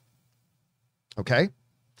happened. Okay?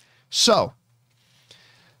 So,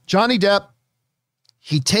 Johnny Depp,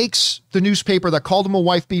 he takes the newspaper that called him a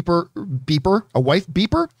wife beater,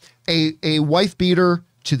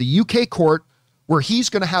 to the UK court where he's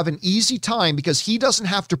going to have an easy time because he doesn't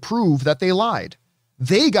have to prove that they lied.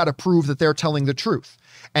 They got to prove that they're telling the truth.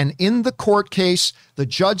 And in the court case, the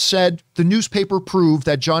judge said the newspaper proved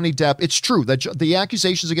that Johnny Depp, it's true, that the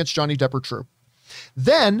accusations against Johnny Depp are true.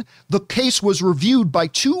 Then the case was reviewed by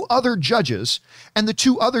two other judges, and the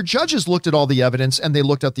two other judges looked at all the evidence and they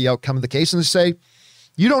looked at the outcome of the case and they say,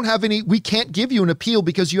 you don't have any, we can't give you an appeal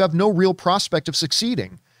because you have no real prospect of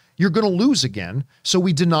succeeding. You're going to lose again, so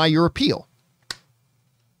we deny your appeal.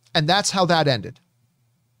 And that's how that ended.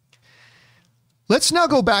 Let's now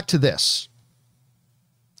go back to this.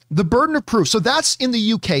 The burden of proof. So that's in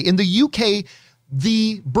the UK. In the UK,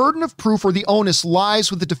 the burden of proof or the onus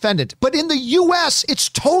lies with the defendant. But in the US, it's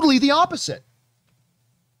totally the opposite.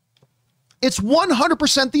 It's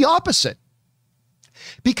 100% the opposite.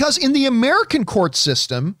 Because in the American court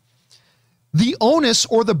system, the onus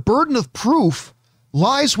or the burden of proof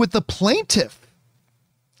lies with the plaintiff.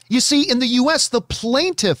 You see, in the US, the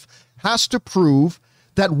plaintiff has to prove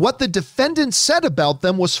that what the defendant said about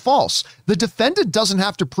them was false. The defendant doesn't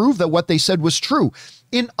have to prove that what they said was true.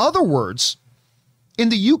 In other words, in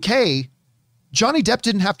the UK, Johnny Depp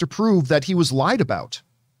didn't have to prove that he was lied about.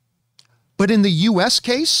 But in the US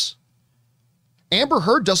case, Amber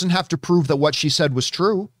Heard doesn't have to prove that what she said was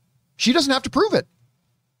true. She doesn't have to prove it.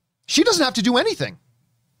 She doesn't have to do anything.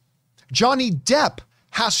 Johnny Depp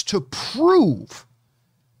has to prove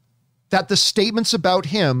that the statements about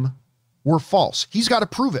him were false. He's got to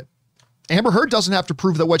prove it. Amber Heard doesn't have to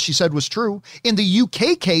prove that what she said was true. In the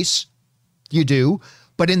UK case, you do,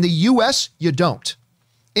 but in the US, you don't.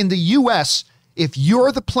 In the US, if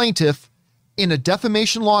you're the plaintiff in a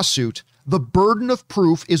defamation lawsuit, the burden of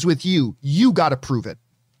proof is with you. You got to prove it.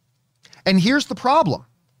 And here's the problem.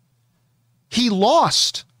 He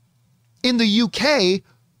lost in the UK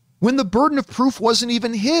when the burden of proof wasn't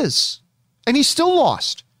even his. And he still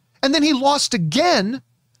lost. And then he lost again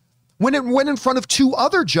when it went in front of two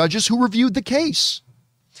other judges who reviewed the case.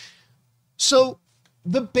 So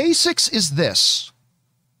the basics is this.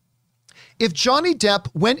 If Johnny Depp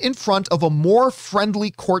went in front of a more friendly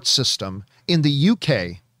court system in the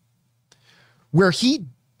UK, where he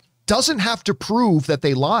doesn't have to prove that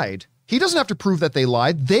they lied, he doesn't have to prove that they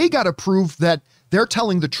lied, they got to prove that they're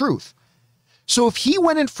telling the truth. So if he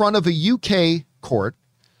went in front of a UK court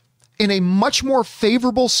in a much more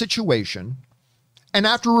favorable situation, and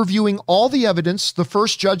after reviewing all the evidence, the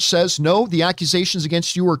first judge says, no, the accusations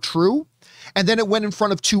against you are true. And then it went in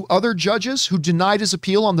front of two other judges who denied his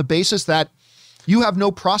appeal on the basis that you have no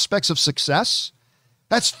prospects of success.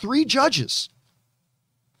 That's three judges.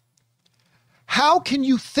 How can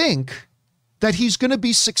you think that he's going to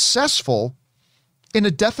be successful in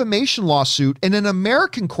a defamation lawsuit in an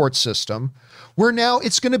American court system where now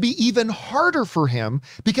it's going to be even harder for him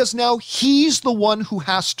because now he's the one who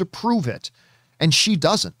has to prove it and she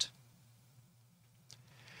doesn't?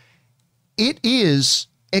 It is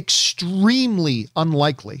extremely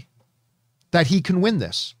unlikely that he can win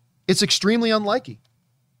this. It's extremely unlikely.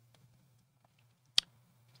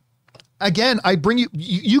 Again, I bring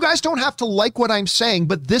you guys don't have to like what I'm saying,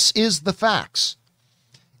 but this is the facts.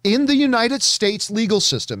 In the United States legal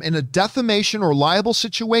system, in a defamation or liable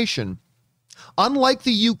situation, unlike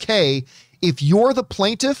the UK, if you're the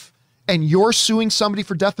plaintiff and you're suing somebody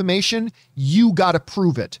for defamation, you got to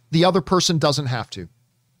prove it. The other person doesn't have to.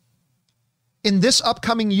 In this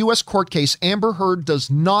upcoming U.S. court case, Amber Heard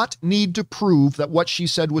does not need to prove that what she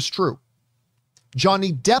said was true.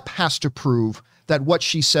 Johnny Depp has to prove that what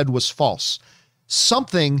she said was false,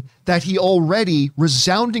 something that he already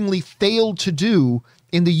resoundingly failed to do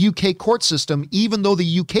in the UK court system, even though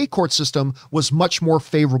the UK court system was much more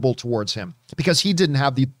favorable towards him because he didn't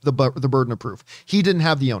have the burden of proof. He didn't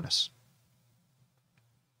have the onus.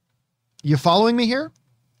 You following me here?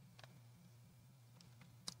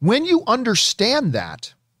 When you understand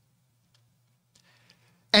that,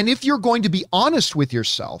 and if you're going to be honest with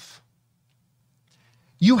yourself,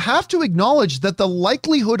 you have to acknowledge that the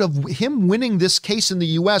likelihood of him winning this case in the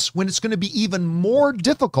US, when it's going to be even more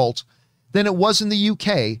difficult than it was in the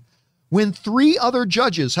UK, when three other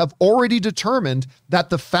judges have already determined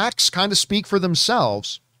that the facts kind of speak for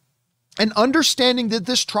themselves, and understanding that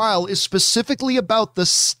this trial is specifically about the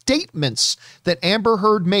statements that Amber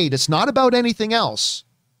Heard made, it's not about anything else.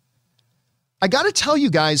 I got to tell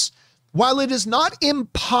you guys, while it is not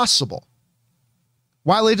impossible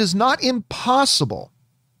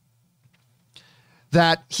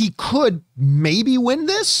that he could maybe win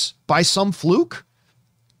this by some fluke,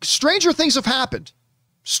 stranger things have happened.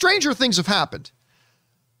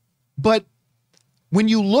 But when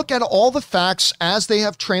you look at all the facts as they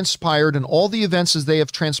have transpired and all the events as they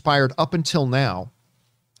have transpired up until now,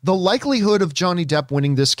 The likelihood of Johnny Depp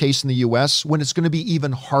winning this case in the US, when it's going to be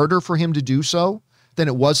even harder for him to do so than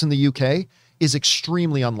it was in the UK, is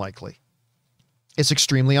extremely unlikely. It's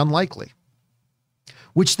extremely unlikely.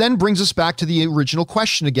 Which then brings us back to the original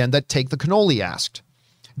question again that Take the Cannoli asked.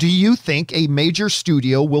 Do you think a major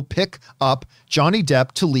studio will pick up Johnny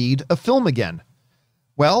Depp to lead a film again?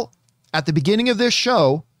 Well, at the beginning of this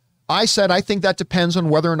show, I said I think that depends on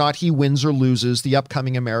whether or not he wins or loses the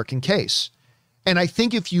upcoming American case. And I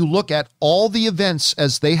think if you look at all the events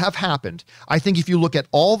as they have happened, I think if you look at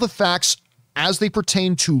all the facts as they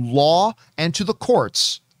pertain to law and to the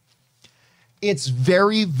courts, it's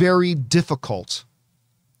very, very difficult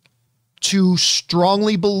to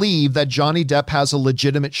strongly believe that Johnny Depp has a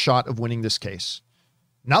legitimate shot of winning this case.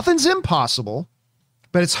 Nothing's impossible,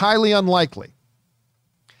 but it's highly unlikely.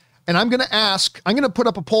 And I'm going to put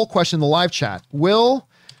up a poll question in the live chat. Will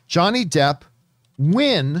Johnny Depp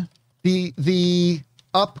win the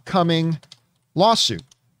upcoming lawsuit?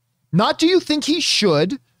 Not do you think he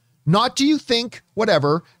should, not do you think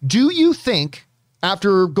whatever. Do you think,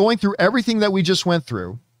 after going through everything that we just went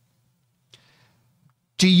through,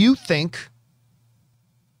 do you think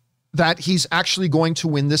that he's actually going to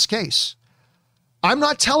win this case? I'm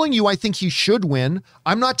not telling you I think he should win.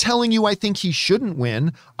 I'm not telling you I think he shouldn't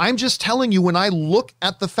win. I'm just telling you when I look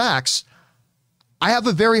at the facts, I have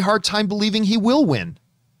a very hard time believing he will win.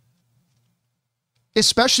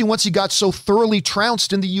 Especially once he got so thoroughly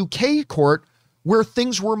trounced in the UK court where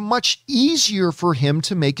things were much easier for him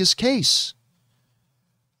to make his case.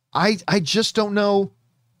 I just don't know.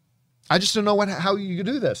 I just don't know how you could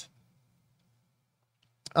do this.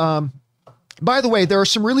 By the way, there are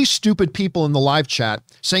some really stupid people in the live chat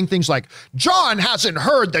saying things like, John hasn't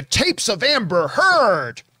heard the tapes of Amber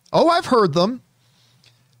Heard. Oh, I've heard them.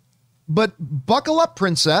 But buckle up,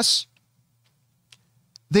 princess.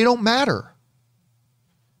 They don't matter.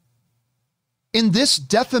 In this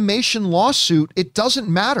defamation lawsuit, it doesn't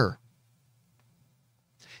matter.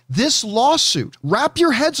 This lawsuit, wrap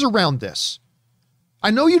your heads around this.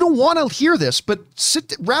 I know you don't want to hear this, but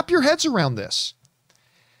wrap your heads around this.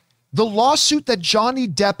 The lawsuit that Johnny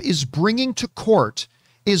Depp is bringing to court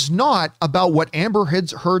is not about what Amber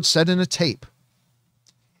Heard said in a tape.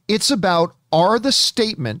 It's about, are the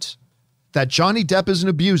statement that Johnny Depp is an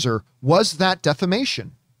abuser, was that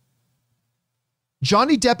defamation?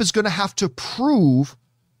 Johnny Depp is going to have to prove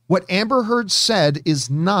what Amber Heard said is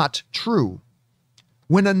not true.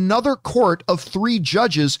 When another court of 3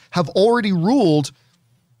 judges have already ruled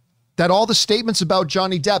that all the statements about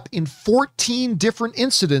Johnny Depp in 14 different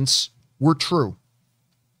incidents were true.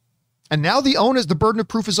 And now the burden of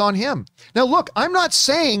proof is on him. Now, look, I'm not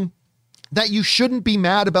saying that you shouldn't be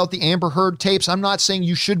mad about the Amber Heard tapes. I'm not saying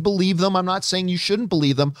you should believe them. I'm not saying you shouldn't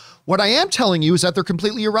believe them. What I am telling you is that they're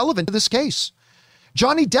completely irrelevant to this case.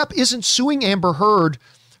 Johnny Depp isn't suing Amber Heard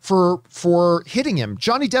for hitting him.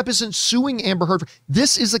 Johnny Depp isn't suing Amber Heard.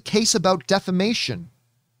 This is a case about defamation.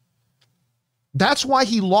 That's why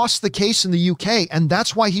he lost the case in the UK, and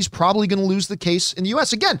that's why he's probably going to lose the case in the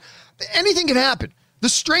US. Again, anything can happen. The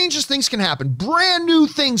strangest things can happen. Brand new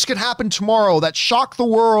things could happen tomorrow that shock the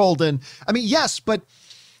world. And I mean, yes, but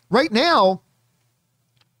right now,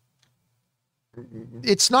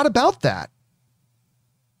 it's not about that.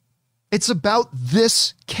 It's about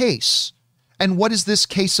this case. And what is this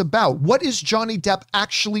case about? What is Johnny Depp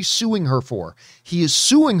actually suing her for? He is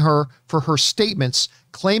suing her for her statements,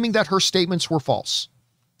 claiming that her statements were false.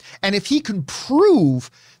 And if he can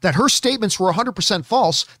prove that her statements were 100%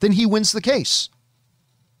 false, then he wins the case.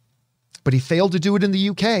 But he failed to do it in the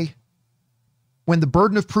UK when the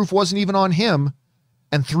burden of proof wasn't even on him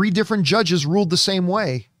and 3 different judges ruled the same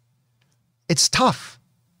way. It's tough.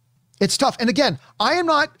 It's tough. And again,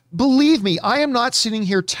 believe me, I am not sitting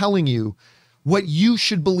here telling you what you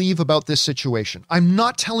should believe about this situation. I'm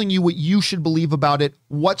not telling you what you should believe about it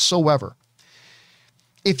whatsoever.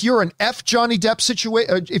 If you're an Johnny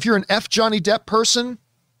Depp person,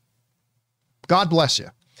 God bless you.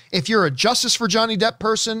 If you're a Justice for Johnny Depp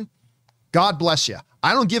person, God bless you.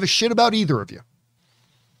 I don't give a shit about either of you.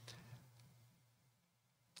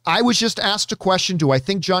 I was just asked a question, do I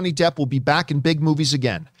think Johnny Depp will be back in big movies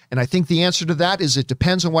again? And I think the answer to that is it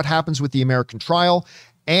depends on what happens with the American trial.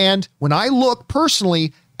 And when I look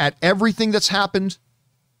personally at everything that's happened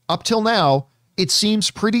up till now, it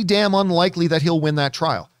seems pretty damn unlikely that he'll win that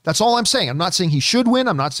trial. That's all I'm saying. I'm not saying he should win.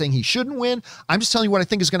 I'm not saying he shouldn't win. I'm just telling you what I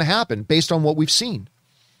think is going to happen based on what we've seen.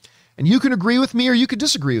 And you can agree with me or you can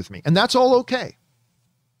disagree with me. And that's all okay.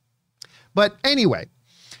 But anyway,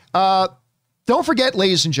 don't forget,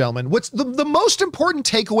 ladies and gentlemen, what's the most important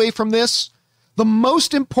takeaway from this? The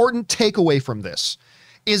most important takeaway from this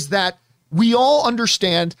is that We all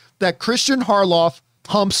understand that Christian Harloff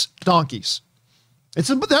humps donkeys. I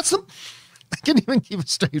can't even keep a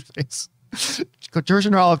straight face.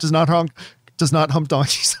 Christian Harloff does not hump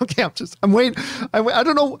donkeys. Okay, I'm waiting. I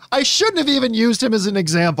don't know. I shouldn't have even used him as an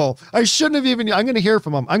example. I'm going to hear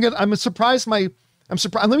from him. I'm surprised. I'm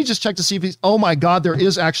surprised. Let me just check to see if he's, oh my God, there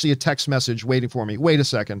is actually a text message waiting for me. Wait a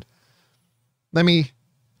second. Let me,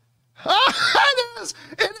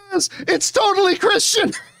 it is. It's totally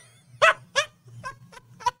Christian.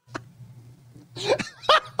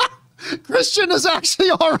 Christian has actually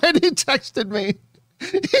already texted me.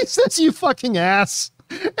 He says, you fucking ass.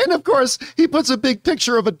 And of course, he puts a big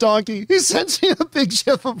picture of a donkey. He sends me a big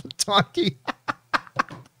gif of a donkey.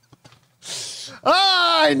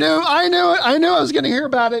 I knew I was going to hear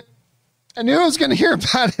about it.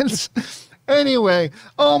 Anyway,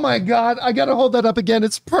 oh my God, I got to hold that up again.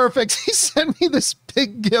 It's perfect. He sent me this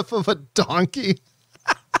big gif of a donkey.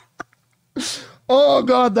 Oh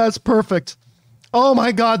God, that's perfect. Oh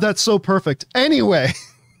my God, that's so perfect. Anyway,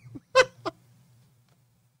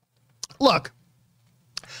 look,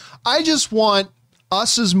 I just want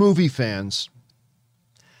us as movie fans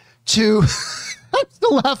to, I'm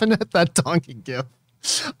still laughing at that donkey gif.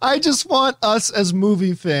 I just want us as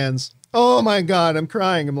movie fans. Oh my God, I'm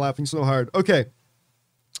crying. I'm laughing so hard. Okay.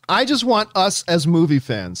 I just want us as movie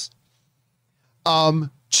fans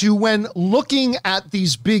to, when looking at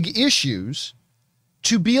these big issues,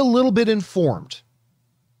 to be a little bit informed.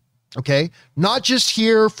 Okay. Not just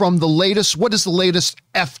hear from the latest, what does the latest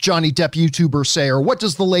F Johnny Depp YouTuber say? Or what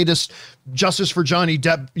does the latest Justice for Johnny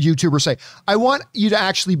Depp YouTuber say? I want you to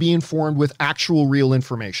actually be informed with actual real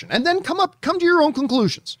information, and then come to your own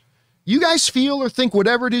conclusions. You guys feel or think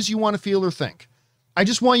whatever it is you want to feel or think. I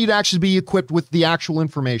just want you to actually be equipped with the actual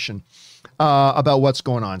information about what's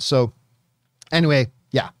going on. So anyway,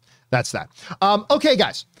 yeah, that's that. Okay,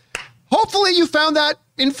 guys, hopefully you found that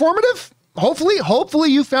informative. Hopefully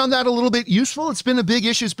you found that a little bit useful. It's been a big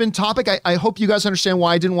issue. It's been topic. I hope you guys understand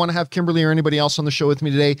why I didn't want to have Kimberly or anybody else on the show with me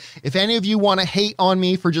today. If any of you want to hate on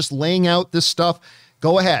me for just laying out this stuff,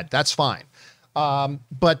 go ahead. That's fine.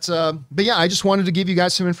 But yeah, I just wanted to give you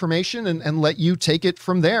guys some information and let you take it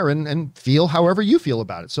from there and feel however you feel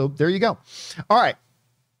about it. So there you go. All right.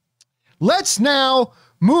 Let's now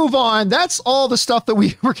move on. That's all the stuff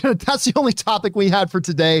that that's the only topic we had for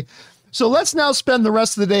today. So let's now spend the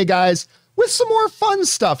rest of the day, guys, with some more fun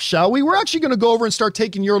stuff, shall we? We're actually going to go over and start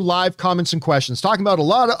taking your live comments and questions, talking about a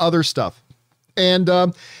lot of other stuff. And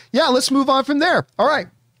yeah, let's move on from there. All right.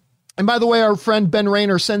 And by the way, our friend Ben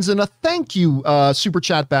Rayner sends in a thank you super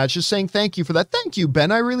chat badge, just saying thank you for that. Thank you,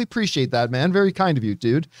 Ben. I really appreciate that, man. Very kind of you,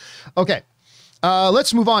 dude. Okay,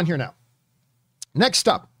 let's move on here now. Next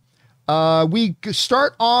up, we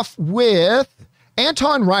start off with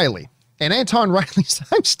Anton Riley. And Anton Riley,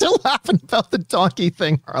 I'm still laughing about the donkey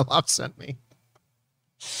thing Harloff sent me.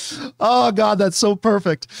 Oh, God, that's so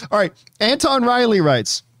perfect. All right, Anton Riley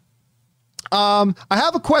writes, I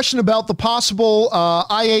have a question about the possible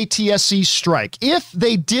IATSE strike. If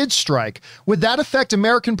they did strike, would that affect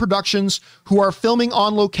American productions who are filming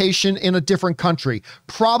on location in a different country?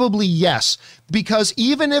 Probably yes, because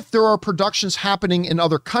even if there are productions happening in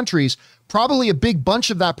other countries, probably a big bunch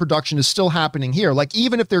of that production is still happening here. Like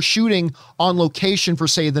even if they're shooting on location for,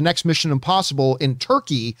 say, the next Mission Impossible in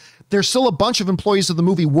Turkey, there's still a bunch of employees of the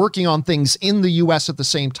movie working on things in the US at the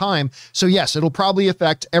same time. So yes, it'll probably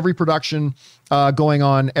affect every production going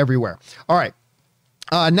on everywhere. All right.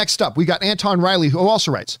 Next up, we got Anton Riley, who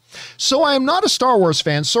also writes, so I am not a Star Wars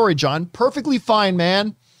fan. Sorry, John. Perfectly fine,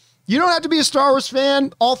 man. You don't have to be a Star Wars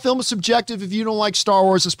fan. All film is subjective. If you don't like Star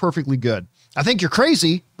Wars, it's perfectly good. I think you're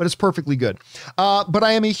crazy, but it's perfectly good. But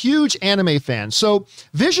I am a huge anime fan, so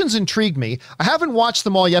Visions intrigued me. I haven't watched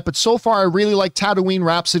them all yet, but so far I really like Tatooine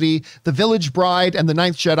Rhapsody, The Village Bride, and The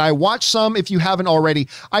Ninth Jedi. Watch some if you haven't already.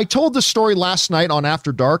 I told the story last night on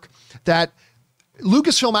After Dark that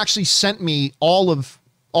Lucasfilm actually sent me all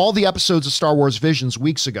the episodes of Star Wars Visions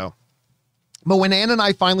weeks ago. But when Ann and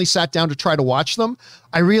I finally sat down to try to watch them,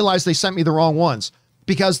 I realized they sent me the wrong ones,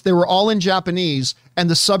 because they were all in Japanese and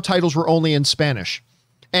the subtitles were only in Spanish.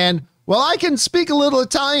 And well, I can speak a little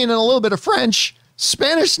Italian and a little bit of French,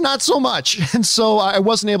 Spanish, not so much. And so I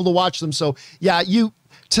wasn't able to watch them. So yeah,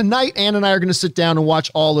 tonight, Ann and I are going to sit down and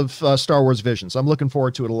watch all of Star Wars Visions. I'm looking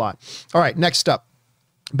forward to it a lot. All right, next up,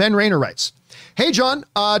 Ben Rayner writes, hey, John,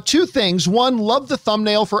 two things. One, love the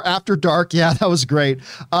thumbnail for After Dark. Yeah, that was great.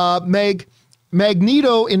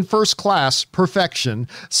 Magneto in First Class, perfection.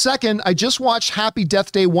 Second, I just watched Happy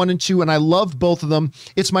Death Day 1 and 2, and I loved both of them.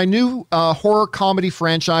 It's my new horror comedy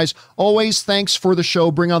franchise. Always thanks for the show.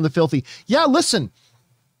 Bring on the filthy. Yeah, listen,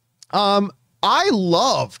 I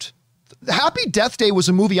loved Happy Death Day was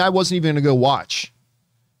a movie I wasn't even going to go watch.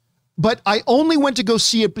 But I only went to go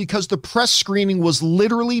see it because the press screening was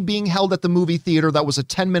literally being held at the movie theater that was a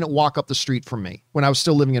 10-minute walk up the street from me when I was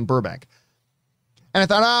still living in Burbank. And I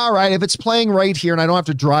thought, all right, if it's playing right here and I don't have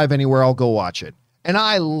to drive anywhere, I'll go watch it. And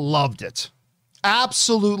I loved it.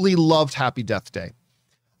 Absolutely loved Happy Death Day.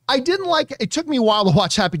 It took me a while to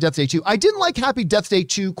watch Happy Death Day 2. I didn't like Happy Death Day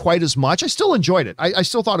 2 quite as much. I still enjoyed it. I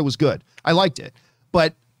still thought it was good. I liked it.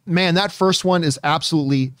 But man, that first one is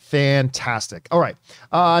absolutely fantastic. All right.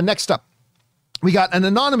 Next up, we got an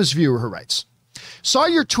anonymous viewer who writes, saw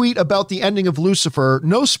your tweet about the ending of Lucifer.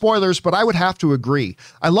 No spoilers, but I would have to agree.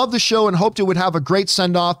 I love the show and hoped it would have a great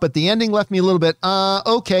send-off, but the ending left me a little bit,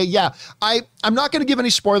 okay, yeah. I'm not going to give any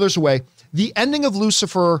spoilers away. The ending of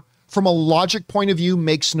Lucifer, from a logic point of view,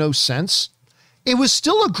 makes no sense. It was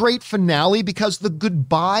still a great finale because the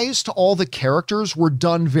goodbyes to all the characters were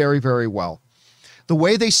done very, very well. The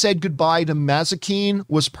way they said goodbye to Mazikeen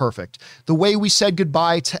was perfect. The way we said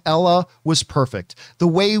goodbye to Ella was perfect. The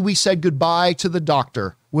way we said goodbye to the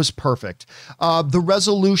doctor was perfect. The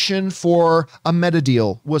resolution for a meta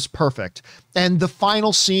deal was perfect. And the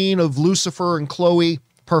final scene of Lucifer and Chloe,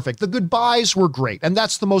 perfect. The goodbyes were great. And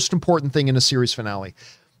that's the most important thing in a series finale.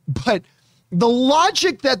 But the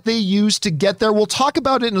logic that they used to get there, we'll talk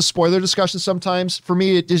about it in a spoiler discussion sometimes. For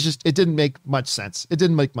me, it didn't make much sense. It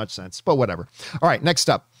didn't make much sense, but whatever. All right, next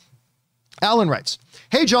up. Alan writes,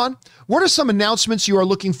 hey, John, what are some announcements you are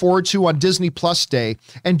looking forward to on Disney Plus Day?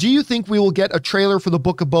 And do you think we will get a trailer for the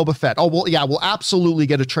Book of Boba Fett? Oh, well, yeah, we'll absolutely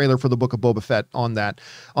get a trailer for the Book of Boba Fett on that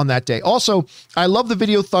day. Also, I love the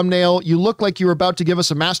video thumbnail. You look like you're about to give us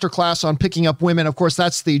a masterclass on picking up women. Of course,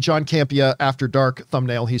 that's the John Campea After Dark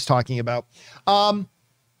thumbnail he's talking about.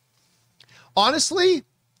 Honestly,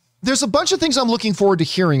 there's a bunch of things I'm looking forward to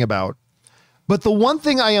hearing about. But the one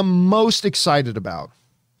thing I am most excited about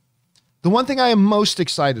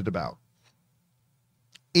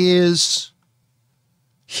is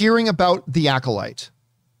hearing about The Acolyte.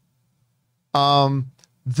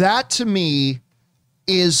 That to me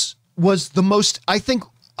was the most, I think,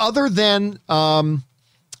 other than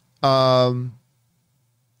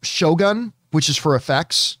Shogun, which is for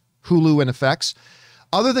effects, Hulu and effects,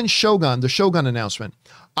 other than Shogun, the Shogun announcement,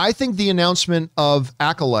 I think the announcement of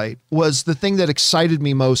Acolyte was the thing that excited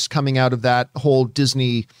me most coming out of that whole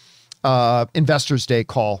Disney Investors Day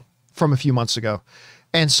call from a few months ago.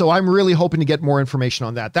 And so I'm really hoping to get more information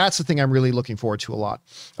on that. That's the thing I'm really looking forward to a lot.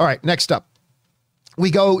 All right, next up,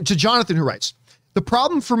 we go to Jonathan, who writes, the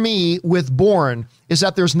problem for me with Bourne is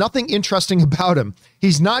that there's nothing interesting about him.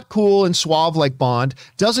 He's not cool and suave like Bond,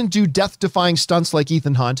 doesn't do death-defying stunts like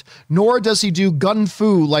Ethan Hunt, nor does he do gun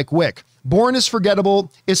fu like Wick. Bourne is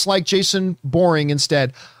forgettable. It's like Jason Boring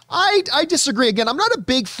instead. I disagree. Again, I'm not a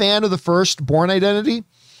big fan of the first Bourne Identity.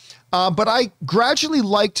 But I gradually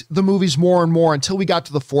liked the movies more and more until we got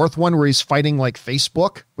to the fourth one where he's fighting like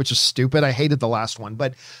Facebook, which is stupid. I hated the last one,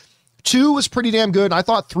 but 2 was pretty damn good. I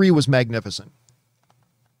thought 3 was magnificent.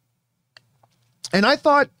 And I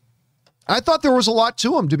thought there was a lot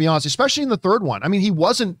to him, to be honest, especially in the third one. I mean, he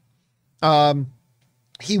wasn't Hunt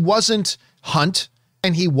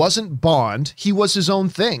and he wasn't Bond. He was his own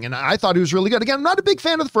thing. And I thought he was really good. Again, I'm not a big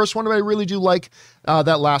fan of the first one, but I really do like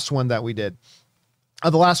that last one that we did.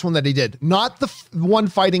 The last one that he did, not the one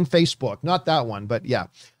fighting Facebook, not that one, but yeah.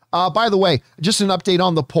 By the way, just an update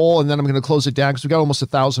on the poll, and then I'm going to close it down because we've got almost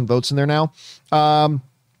 1,000 votes in there now.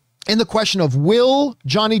 In the question of will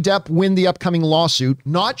Johnny Depp win the upcoming lawsuit,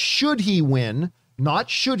 not should he win,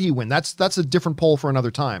 That's a different poll for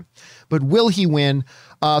another time. But will he win?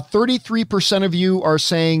 33% of you are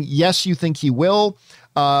saying yes, you think he will.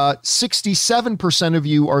 67% of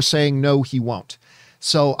you are saying no, he won't.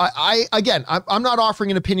 So I'm not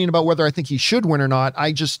offering an opinion about whether I think he should win or not.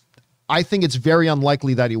 I think it's very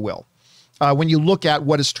unlikely that he will when you look at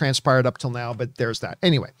what has transpired up till now, but there's that.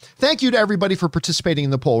 Anyway, thank you to everybody for participating in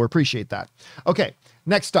the poll. We appreciate that. Okay,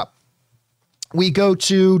 next up, we go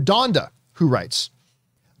to Donda, who writes,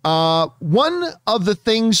 one of the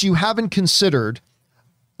things you haven't considered,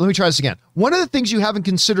 let me try this again. One of the things you haven't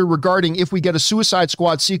considered regarding if we get a Suicide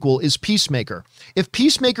Squad sequel is Peacemaker. If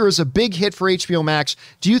Peacemaker is a big hit for HBO Max,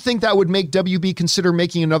 do you think that would make WB consider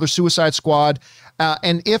making another Suicide Squad?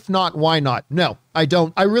 And if not, why not? No, I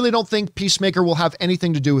don't. I really don't think Peacemaker will have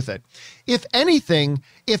anything to do with it. If anything,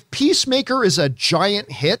 if Peacemaker is a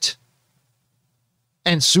giant hit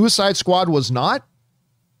and Suicide Squad was not,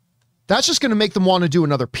 that's just going to make them want to do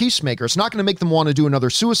another Peacemaker. It's not going to make them want to do another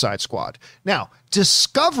Suicide Squad. Now,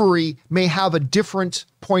 Discovery may have a different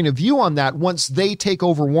point of view on that once they take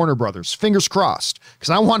over Warner Brothers. Fingers crossed, because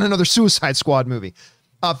I want another Suicide Squad movie.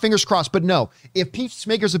 Fingers crossed. But no, if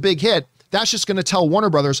Peacemaker's a big hit, that's just going to tell Warner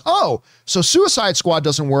Brothers, oh, so Suicide Squad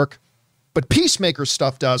doesn't work, but Peacemaker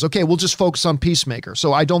stuff does. Okay, we'll just focus on Peacemaker.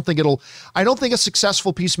 So I don't think a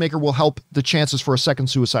successful Peacemaker will help the chances for a second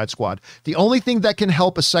Suicide Squad. The only thing that can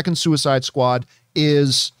help a second Suicide Squad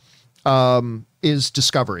is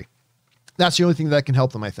Discovery. That's the only thing that can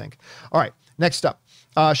help them, I think. All right, next up.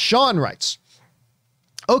 Sean writes,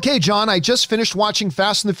 okay, John, I just finished watching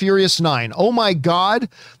Fast and the Furious 9. Oh my God.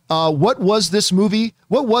 What was this movie?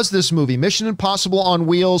 Mission Impossible on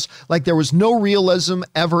wheels. Like there was no realism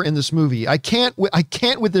ever in this movie. I can't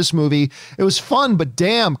with this movie. It was fun, but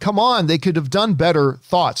damn, come on. They could have done better.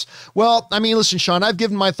 Thoughts. Well, I mean, listen, Sean, I've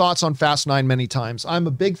given my thoughts on Fast 9 many times. I'm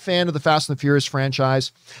a big fan of the Fast and the Furious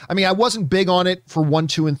franchise. I mean, I wasn't big on it for 1,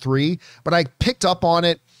 2, and 3, but I picked up on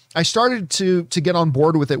it. I started to get on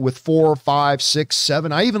board with it with 4, 5, 6,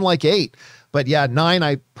 7. I even like 8. But yeah, 9,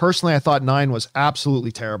 I thought 9 was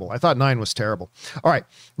absolutely terrible. I thought 9 was terrible. All right,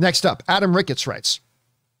 next up, Adam Ricketts writes,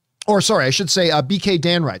 or sorry, I should say BK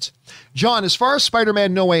Dan writes, John, as far as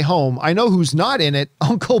Spider-Man No Way Home, I know who's not in it,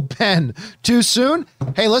 Uncle Ben. Too soon?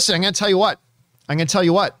 Hey, listen, I'm going to tell you what.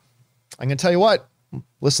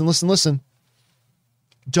 Listen.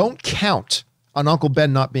 Don't count on Uncle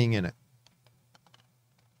Ben not being in it.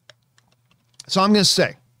 So I'm just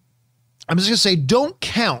going to say, don't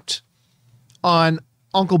count on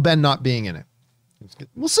Uncle Ben not being in it.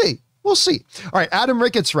 We'll see. All right. Adam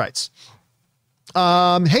Ricketts writes,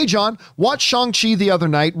 hey, John, watched Shang-Chi the other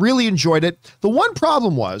night. Really enjoyed it. The one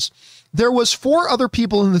problem was there was 4 other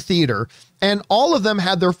people in the theater and all of them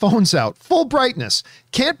had their phones out, full brightness.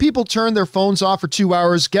 Can't people turn their phones off for 2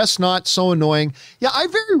 hours? Guess not. So annoying. Yeah, I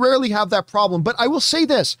very rarely have that problem, but I will say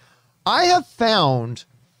this. I have found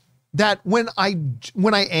that when I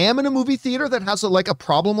am in a movie theater that has a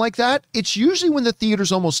problem like that, it's usually when the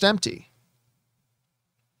theater's almost empty.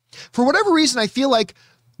 For whatever reason, I feel like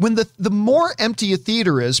when the more empty a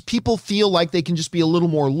theater is, people feel like they can just be a little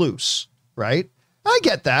more loose, right? I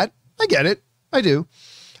get that. I get it. I do.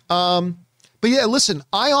 But yeah, listen,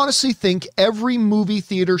 I honestly think every movie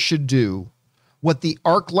theater should do what the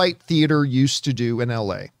ArcLight Theater used to do in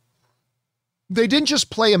LA. They didn't just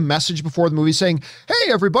play a message before the movie saying, hey,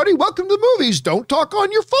 everybody, welcome to the movies. Don't talk on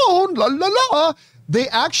your phone. La, la, la. They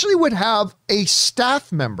actually would have a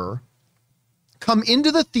staff member come into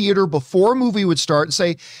the theater before a movie would start and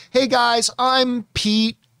say, hey, guys, I'm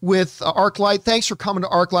Pete with ArcLight. Thanks for coming to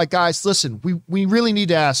ArcLight, guys. Listen, we really need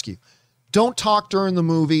to ask you. Don't talk during the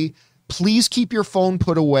movie. Please keep your phone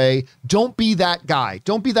put away. Don't be that guy.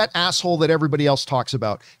 Don't be that asshole that everybody else talks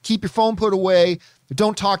about. Keep your phone put away.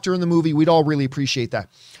 Don't talk during the movie. We'd all really appreciate that.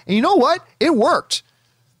 And you know what? It worked.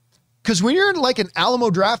 Because when you're in like an Alamo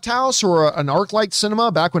Draft House or an ArcLight cinema,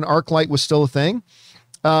 back when ArcLight was still a thing,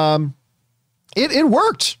 it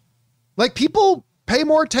worked. Like people pay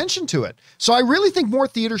more attention to it. So I really think more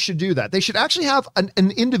theaters should do that. They should actually have an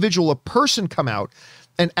individual, a person come out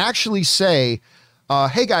and actually say,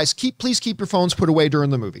 hey guys, please keep your phones put away during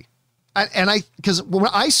the movie. Because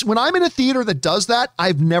when I'm in a theater that does that,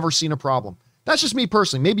 I've never seen a problem. That's just me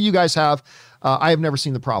personally. Maybe you guys have. I have never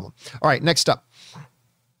seen the problem. All right, next up.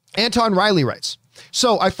 Anton Riley writes,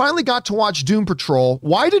 so I finally got to watch Doom Patrol.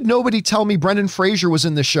 Why did nobody tell me Brendan Fraser was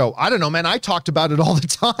in the show? I don't know, man. I talked about it all the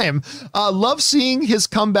time. Love seeing his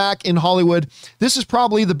comeback in Hollywood. This is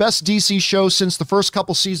probably the best DC show since the first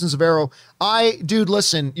couple seasons of Arrow. Dude,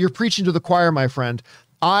 listen, you're preaching to the choir, my friend.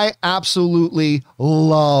 I absolutely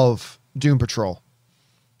love Doom Patrol.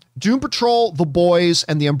 Doom Patrol, The Boys,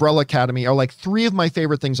 and The Umbrella Academy are like 3 of my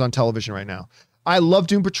favorite things on television right now. I love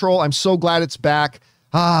Doom Patrol. I'm so glad it's back.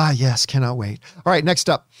 Ah, yes, cannot wait. All right, next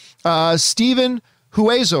up. Steven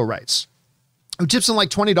Huezo writes, who tips in like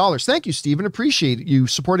 $20. Thank you, Steven. Appreciate you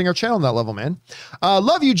supporting our channel on that level, man.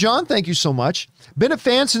 Love you, John. Thank you so much. Been a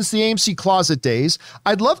fan since the AMC Closet days.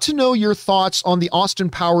 I'd love to know your thoughts on the Austin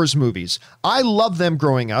Powers movies. I love them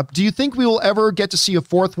growing up. Do you think we will ever get to see a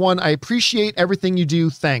 4th one? I appreciate everything you do.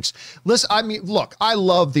 Thanks. Listen, I mean, look, I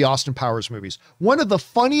love the Austin Powers movies. One of the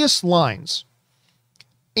funniest lines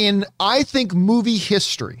in, I think, movie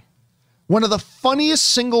history, one of the funniest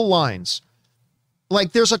single lines,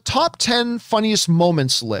 like there's a top 10 funniest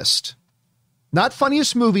moments list, not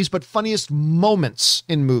funniest movies, but funniest moments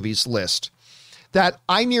in movies list that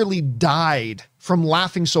I nearly died from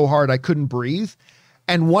laughing so hard I couldn't breathe.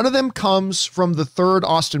 And one of them comes from the 3rd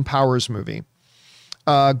Austin Powers movie,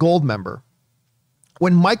 Goldmember,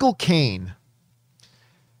 when Michael Caine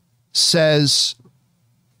says,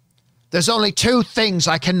 there's only 2 things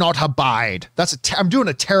I cannot abide. I'm doing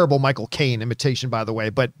a terrible Michael Caine imitation, by the way,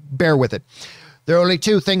 but bear with it. There are only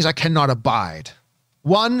 2 things I cannot abide.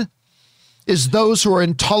 1, is those who are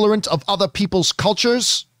intolerant of other people's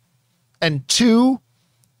cultures. And 2,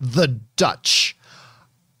 the Dutch.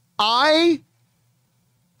 I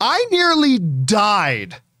nearly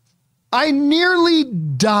died. I nearly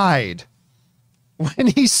died when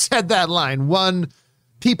he said that line. 1,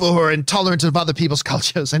 people who are intolerant of other people's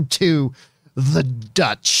cultures, and 2, the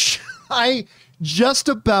Dutch. I just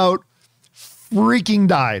about freaking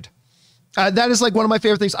died. That is like one of my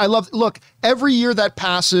favorite things. I love, look, every year that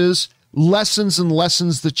passes lessens and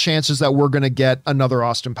lessens the chances that we're going to get another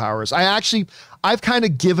Austin Powers. I've kind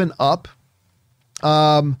of given up.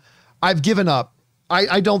 I've given up.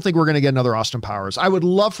 I don't think we're going to get another Austin Powers. I would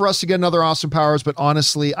love for us to get another Austin Powers, but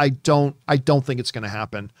honestly, I don't think it's going to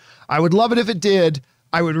happen. I would love it if it did.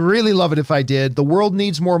 I would really love it if I did. The world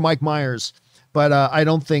needs more Mike Myers, but I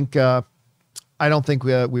don't think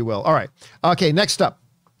we will. All right. Okay. Next up.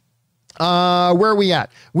 Where are we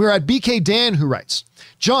at? We're at BK Dan, who writes,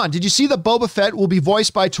 John, did you see that Boba Fett will be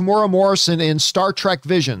voiced by Tamora Morrison in Star Trek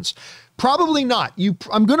Visions? Probably not.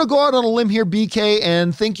 I'm going to go out on a limb here, BK,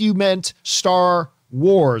 and think you meant Star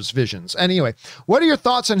Wars Visions. Anyway, what are your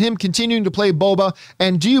thoughts on him continuing to play Boba?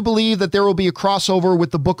 And do you believe that there will be a crossover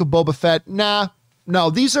with the Book of Boba Fett? Nah,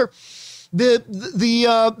 no, these are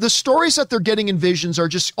the stories that they're getting in Visions are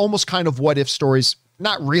just almost kind of what if stories.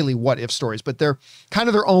 Not really what if stories, but they're kind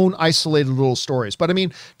of their own isolated little stories. But I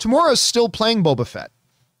mean, Tamora is still playing Boba Fett.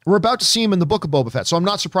 We're about to see him in the Book of Boba Fett. So I'm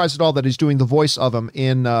not surprised at all that he's doing the voice of him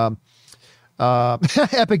in,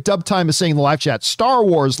 Epic Dub Time is saying in the live chat, Star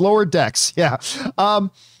Wars Lower Decks. Yeah.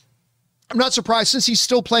 I'm not surprised since he's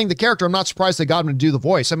still playing the character. I'm not surprised they got him to do the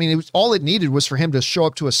voice. I mean, all it needed was for him to show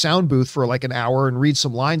up to a sound booth for like an hour and read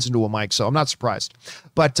some lines into a mic. So I'm not surprised,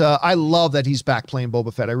 but I love that he's back playing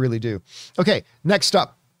Boba Fett. I really do. Okay. Next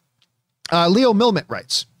up, Leo Milmet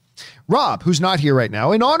writes, Rob, who's not here right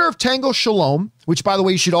now, in honor of Tango Shalom, which, by the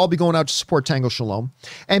way, you should all be going out to support Tango Shalom.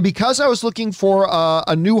 And because I was looking for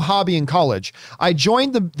a new hobby in college, I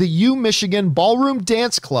joined the U Michigan Ballroom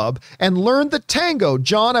Dance Club and learned the tango.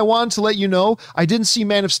 John, I wanted to let you know I didn't see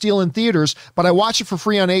Man of Steel in theaters, but I watched it for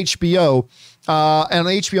free on HBO. And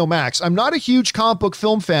on HBO Max. I'm not a huge comic book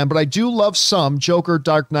film fan, but I do love some. Joker,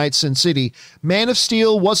 Dark Knight, Sin City. Man of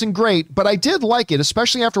Steel wasn't great, but I did like it,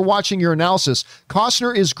 especially after watching your analysis.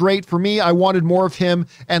 Costner is great. For me, I wanted more of him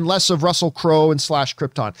and less of Russell Crowe and Slash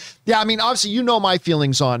Krypton. Yeah, I mean, obviously, you know my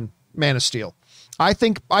feelings on Man of Steel. I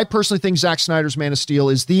personally think Zack Snyder's Man of Steel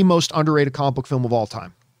is the most underrated comic book film of all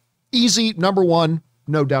time. Easy, number one,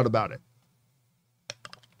 no doubt about it.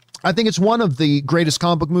 I think it's one of the greatest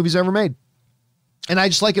comic book movies ever made. And I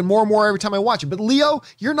just like it more and more every time I watch it. But Leo,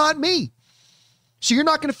 you're not me. So you're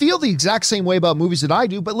not going to feel the exact same way about movies that I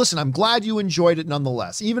do. But listen, I'm glad you enjoyed it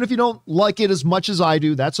nonetheless. Even if you don't like it as much as I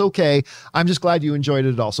do, that's okay. I'm just glad you enjoyed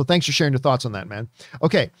it at all. So thanks for sharing your thoughts on that, man.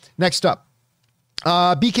 Okay, next up.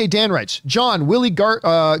 BK Dan writes, John, Willie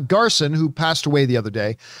Garson, who passed away the other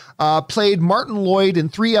day, played Martin Lloyd in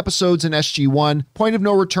 3 episodes in SG-1, Point of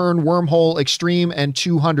No Return, Wormhole, Extreme, and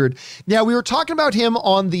 200. Now, we were talking about him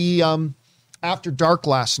on the After Dark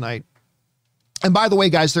last night. And by the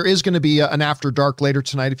way, guys, there is going to be an After Dark later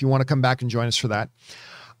tonight if you want to come back and join us for that.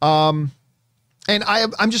 And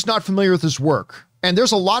I'm just not familiar with his work. And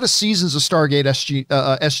there's a lot of seasons of Stargate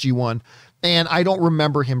SG-1, and I don't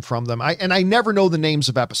remember him from them. I never know the names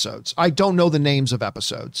of episodes. I don't know the names of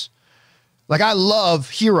episodes. Like, I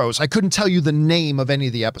love Heroes. I couldn't tell you the name of any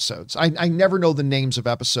of the episodes. I never know the names of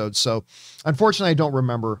episodes. So unfortunately, I don't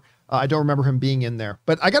remember him being in there,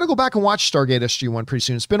 but I got to go back and watch Stargate SG-1 pretty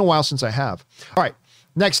soon. It's been a while since I have. All right.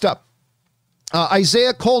 Next up,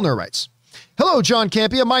 Isaiah Kolner writes, hello, John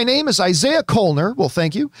Campia. My name is Isaiah Kolner. Well,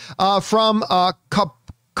 thank you. From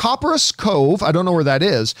Copperas Cove. I don't know where that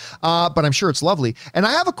is, but I'm sure it's lovely. And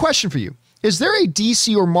I have a question for you. Is there a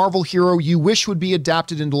DC or Marvel hero you wish would be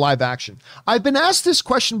adapted into live action? I've been asked this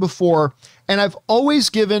question before, and I've always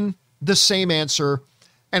given the same answer,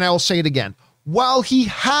 and I will say it again. While he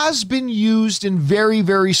has been used in very,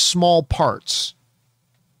 very small parts,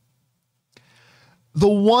 the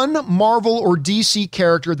one Marvel or DC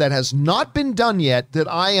character that has not been done yet that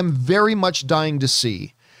I am very much dying to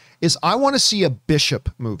see is I want to see a Bishop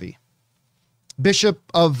movie. Bishop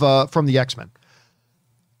from the X-Men.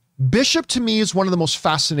 Bishop to me is one of the most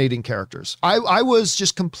fascinating characters. I was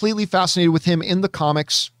just completely fascinated with him in the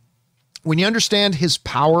comics. When you understand his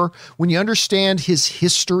power, when you understand his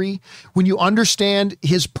history, when you understand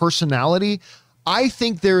his personality, I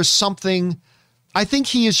think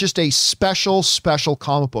he is just a special, special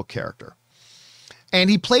comic book character.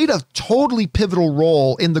 And he played a totally pivotal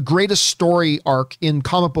role in the greatest story arc in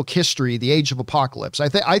comic book history, The Age of Apocalypse.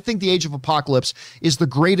 I think The Age of Apocalypse is the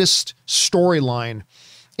greatest storyline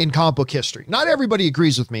in comic book history. Not everybody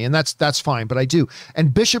agrees with me, and that's fine, but I do.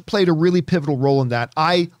 And Bishop played a really pivotal role in that.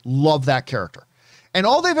 I love that character. And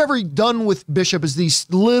all they've ever done with Bishop is these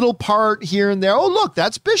little part here and there. Oh, look,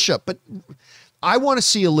 that's Bishop. But I want to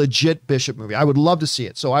see a legit Bishop movie. I would love to see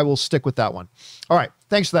it. So I will stick with that one. All right.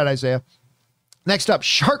 Thanks for that, Isaiah. Next up,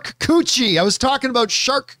 Shark Coochie. I was talking about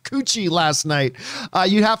Shark Coochie last night.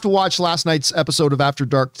 You'd have to watch last night's episode of After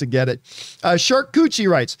Dark to get it. Shark Coochie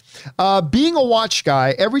writes, being a watch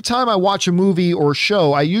guy, every time I watch a movie or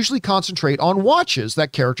show, I usually concentrate on watches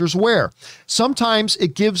that characters wear. Sometimes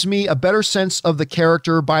it gives me a better sense of the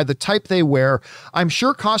character by the type they wear. I'm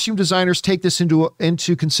sure costume designers take this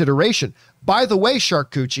into consideration. By the way,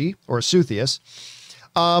 Shark Coochie, or Suthius,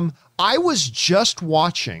 I was just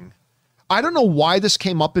watching... I don't know why this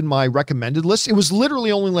came up in my recommended list. It was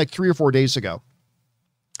literally only like 3 or 4 days ago.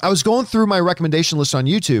 I was going through my recommendation list on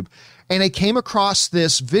YouTube and I came across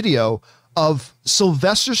this video of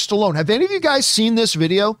Sylvester Stallone. Have any of you guys seen this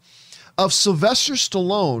video of Sylvester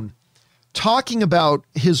Stallone talking about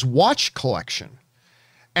his watch collection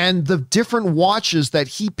and the different watches that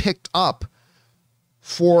he picked up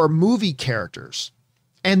for movie characters?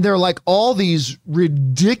 And they're like all these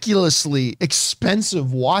ridiculously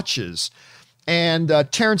expensive watches. And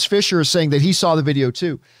Terrence Fisher is saying that he saw the video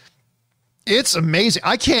too. It's amazing.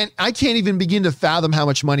 I can't even begin to fathom how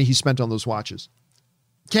much money he spent on those watches.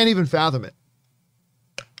 Can't even fathom it.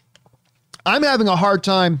 I'm having a hard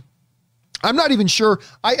time. I'm not even sure.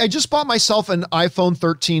 I just bought myself an iPhone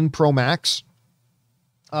 13 Pro Max.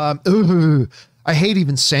 I hate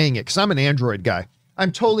even saying it because I'm an Android guy.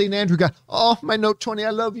 I'm totally an Android guy. Oh, my Note 20. I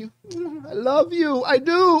love you. I love you. I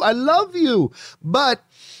do. I love you. But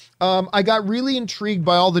I got really intrigued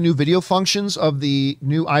by all the new video functions of the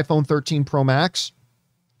new iPhone 13 Pro Max.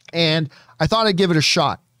 And I thought I'd give it a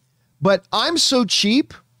shot. But I'm so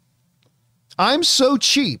cheap that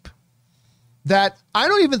I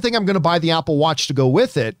don't even think I'm going to buy the Apple Watch to go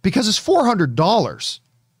with it because it's $400.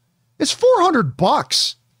 It's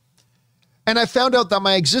 $400. And I found out that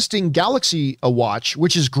my existing Galaxy watch,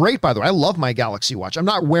 which is great, by the way, I love my Galaxy watch. I'm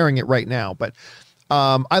not wearing it right now, but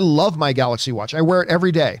I love my Galaxy watch. I wear it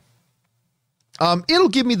every day. It'll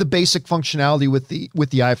give me the basic functionality with the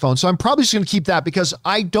iPhone. So I'm probably just going to keep that because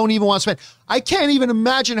I don't even want to spend. I can't even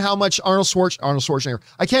imagine how much Arnold Schwarzenegger.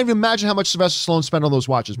 I can't even imagine how much Sylvester Stallone spent on those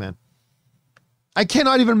watches, man. I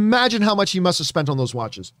cannot even imagine how much he must have spent on those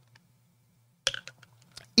watches.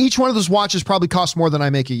 Each one of those watches probably costs more than I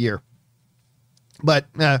make a year. But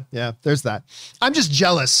yeah, there's that. I'm just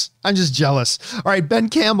jealous. All right, Ben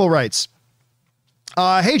Campbell writes,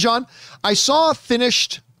 hey, John, you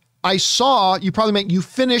finished Mare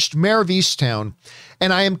of Easttown,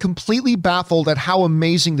 and I am completely baffled at how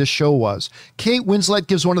amazing this show was. Kate Winslet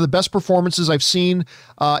gives one of the best performances I've seen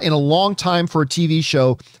in a long time for a TV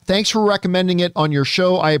show. Thanks for recommending it on your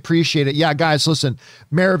show. I appreciate it. Yeah, guys, listen,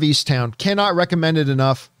 Mare of Easttown, cannot recommend it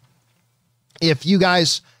enough. If you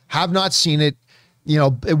guys have not seen it, you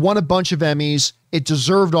know, it won a bunch of Emmys. It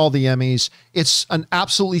deserved all the Emmys. It's an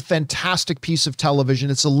absolutely fantastic piece of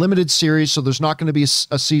television. It's a limited series, so there's not going to be a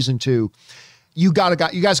season 2. You guys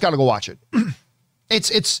got to go watch it.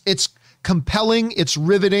 It's compelling. It's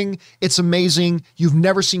riveting. It's amazing. You've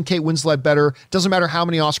never seen Kate Winslet better. Doesn't matter how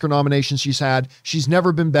many Oscar nominations she's had. She's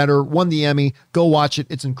never been better. Won the Emmy. Go watch it.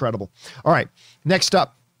 It's incredible. All right. Next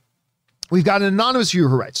up, we've got an anonymous viewer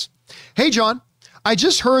who writes, hey, John, I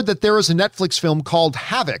just heard that there is a Netflix film called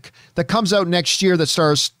Havoc that comes out next year that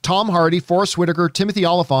stars Tom Hardy, Forrest Whitaker, Timothy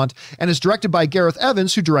Olyphant, and is directed by Gareth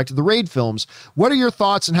Evans, who directed the Raid films. What are your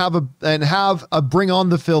thoughts and have a Bring On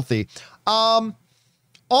the Filthy? All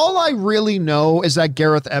I really know is that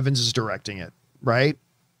Gareth Evans is directing it, right?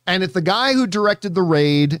 And if the guy who directed the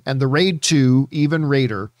Raid and the Raid 2, Even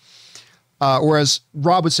Raider, or as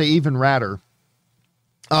Rob would say, Even Radder,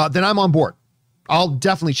 then I'm on board. I'll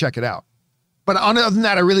definitely check it out. But other than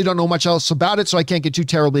that, I really don't know much else about it, so I can't get too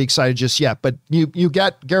terribly excited just yet. But you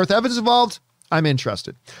get Gareth Evans involved, I'm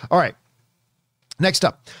interested. All right. Next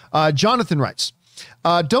up, Jonathan writes,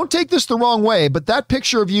 don't take this the wrong way, but that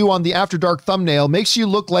picture of you on the After Dark thumbnail makes you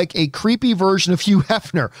look like a creepy version of Hugh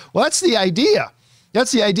Hefner. Well, that's the idea.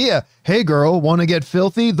 Hey, girl, want to get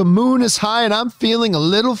filthy? The moon is high and I'm feeling a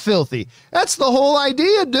little filthy. That's the whole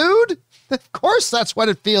idea, dude. Of course, that's what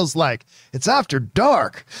it feels like. It's After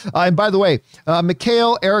Dark. And by the way,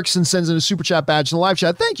 Mikhail Erickson sends in a super chat badge in the live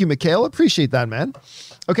chat. Thank you, Mikhail. Appreciate that, man.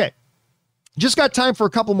 Okay. Just got time for a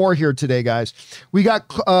couple more here today, guys. We got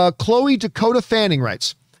Chloe Dakota Fanning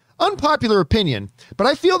writes, unpopular opinion, but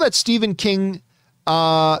I feel that Stephen King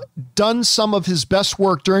done some of his best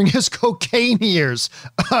work during his cocaine years.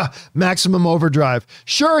 Maximum Overdrive.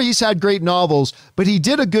 Sure, he's had great novels, but he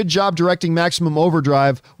did a good job directing Maximum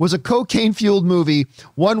Overdrive. Was a cocaine-fueled movie.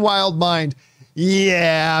 One Wild Mind.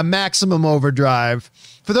 Yeah, Maximum Overdrive.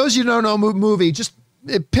 For those of you who don't know movie, just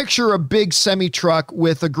picture a big semi-truck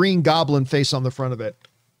with a green goblin face on the front of it,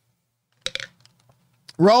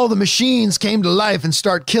 where all the machines came to life and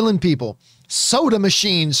start killing people. Soda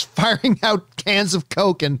machines firing out cans of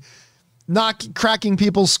Coke and cracking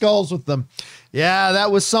people's skulls with them. Yeah,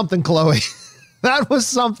 that was something, Chloe. That was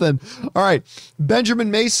something. All right.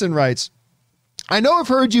 Benjamin Mason writes, I know I've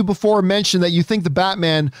heard you before mention that you think the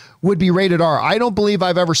Batman would be rated R. I don't believe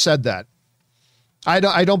I've ever said that.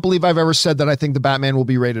 I don't believe I've ever said that I think the Batman will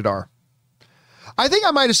be rated R. I think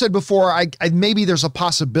I might have said before, maybe there's a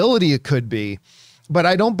possibility it could be, but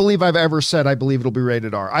I don't believe I've ever said I believe it'll be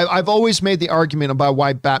rated R. I've always made the argument about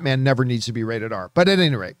why Batman never needs to be rated R. But at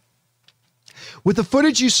any rate, with the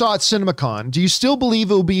footage you saw at CinemaCon, do you still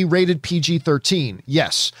believe it will be rated PG-13?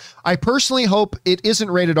 Yes. I personally hope it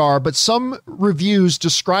isn't rated R, but some reviews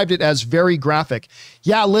described it as very graphic.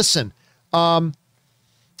 Yeah, listen.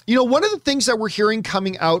 One of the things that we're hearing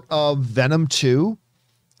coming out of Venom 2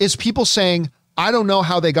 is people saying, I don't know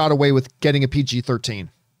how they got away with getting a PG-13.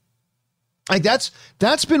 Like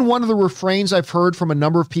that's been one of the refrains I've heard from a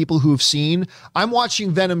number of people who have seen. I'm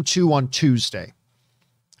watching Venom 2 on Tuesday.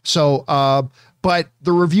 So, but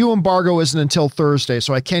the review embargo isn't until Thursday,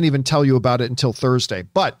 so I can't even tell you about it until Thursday.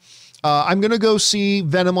 But I'm going to go see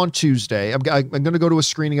Venom on Tuesday. I'm going to go to a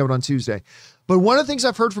screening of it on Tuesday. But one of the things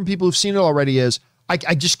I've heard from people who've seen it already is,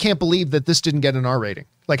 I just can't believe that this didn't get an R rating.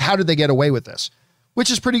 Like, how did they get away with this? Which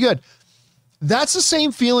is pretty good. That's the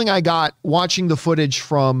same feeling I got watching the footage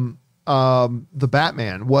from the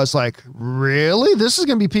Batman. Was like, really? This is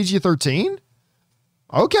going to be PG-13?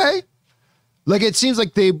 Okay. Like, it seems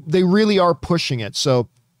like they really are pushing it. So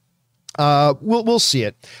we'll see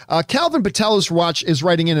it. Calvin Patel is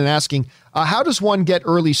writing in and asking, how does one get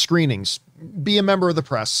early screenings? Be a member of the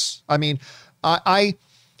press. I mean,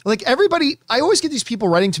 like everybody, I always get these people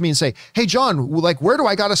writing to me and say, hey, John, like, where do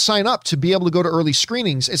I got to sign up to be able to go to early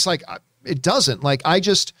screenings? It's like, it doesn't. Like,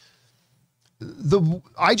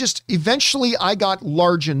 eventually I got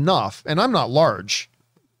large enough, and I'm not large.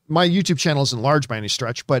 My YouTube channel isn't large by any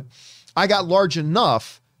stretch, but I got large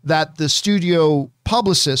enough that the studio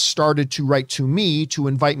publicist started to write to me to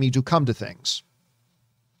invite me to come to things.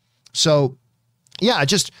 So yeah,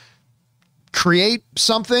 just create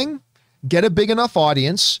something, get a big enough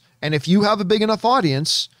audience. And if you have a big enough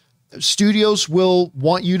audience, studios will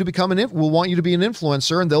want you to be an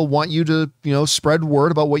influencer, and they'll want you to, spread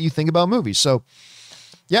word about what you think about movies. So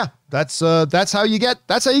yeah, that's how you get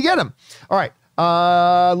them. All right.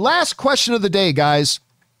 Last question of the day, guys,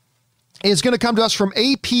 is going to come to us from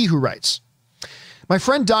AP, who writes, my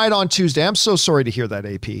friend died on Tuesday. I'm so sorry to hear that,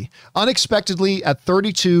 AP. Unexpectedly at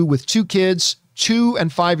 32 with 2 kids, 2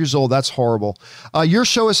 and 5 years old. That's horrible. Your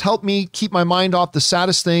show has helped me keep my mind off the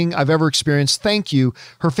saddest thing I've ever experienced. Thank you.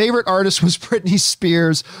 Her favorite artist was Britney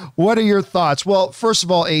Spears. What are your thoughts? Well, first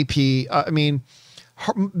of all, AP,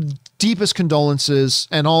 deepest condolences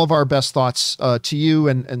and all of our best thoughts to you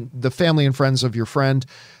and the family and friends of your friend.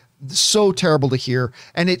 So terrible to hear.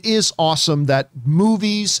 And it is awesome that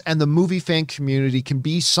movies and the movie fan community can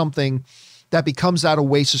be something that becomes that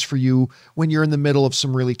oasis for you when you're in the middle of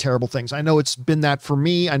some really terrible things. I know it's been that for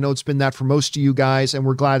me. I know it's been that for most of you guys, and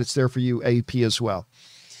we're glad it's there for you, AP, as well.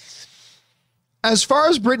 As far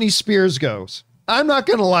as Britney Spears goes, I'm not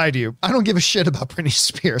going to lie to you. I don't give a shit about Britney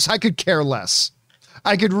Spears. I could care less.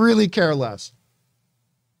 I could really care less.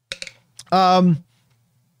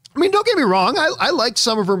 Don't get me wrong. I like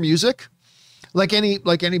some of her music, like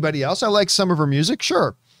anybody else. I like some of her music.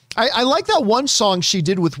 Sure. I like that one song she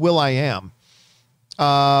did with will.i.am.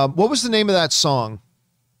 What was the name of that song?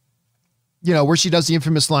 Where she does the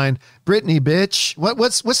infamous line, Britney, bitch.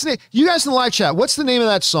 What's the name? You guys in the live chat, what's the name of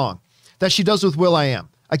that song that she does with will.i.am?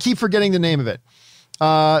 I keep forgetting the name of it.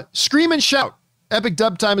 Scream and Shout. Epic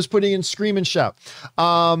Dub Time is putting in Scream and Shout.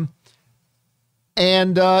 I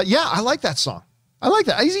like that song. I like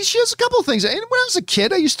that. She has a couple of things. And when I was a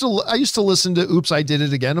kid, I used to listen to Oops, I Did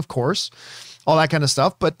It Again, of course, all that kind of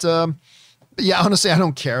stuff. But yeah, honestly, I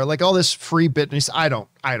don't care. Like all this free Britney, I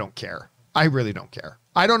don't care. I really don't care.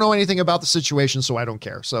 I don't know anything about the situation, so I don't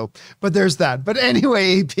care. So, but there's that. But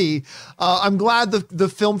anyway, AP, I'm glad the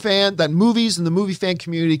film fan, that movies and the movie fan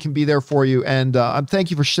community can be there for you. And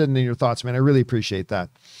thank you for shedding in your thoughts, man. I really appreciate that.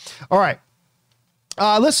 All right.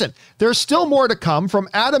 Listen, there's still more to come from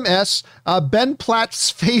Adam S., Ben Platt's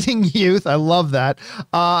Fading Youth. I love that.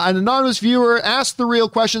 An anonymous viewer asked the real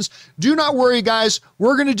questions. Do not worry, guys.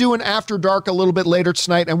 We're going to do an After Dark a little bit later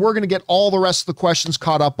tonight, and we're going to get all the rest of the questions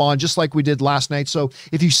caught up on, just like we did last night. So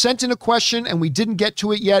if you sent in a question and we didn't get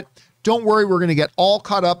to it yet, don't worry. We're going to get all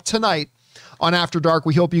caught up tonight on After Dark.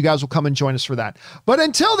 We hope you guys will come and join us for that. But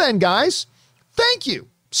until then, guys, thank you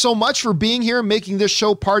so much for being here and making this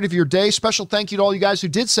show part of your day. Special thank you to all you guys who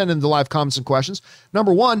did send in the live comments and questions.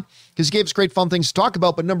 Number one, because you gave us great fun things to talk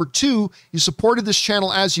about. But number two, you supported this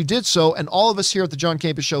channel as you did so. And all of us here at the John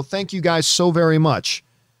Campea Show, thank you guys so very much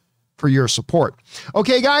for your support.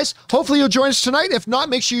 Okay, guys, hopefully you'll join us tonight. If not,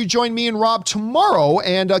 make sure you join me and Rob tomorrow.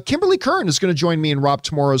 And Kimberly Kern is going to join me and Rob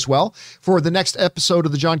tomorrow as well for the next episode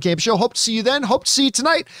of the John Campea Show. Hope to see you then. Hope to see you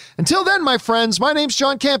tonight. Until then, my friends, my name's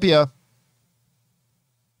John Campea.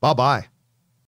 Bye-bye.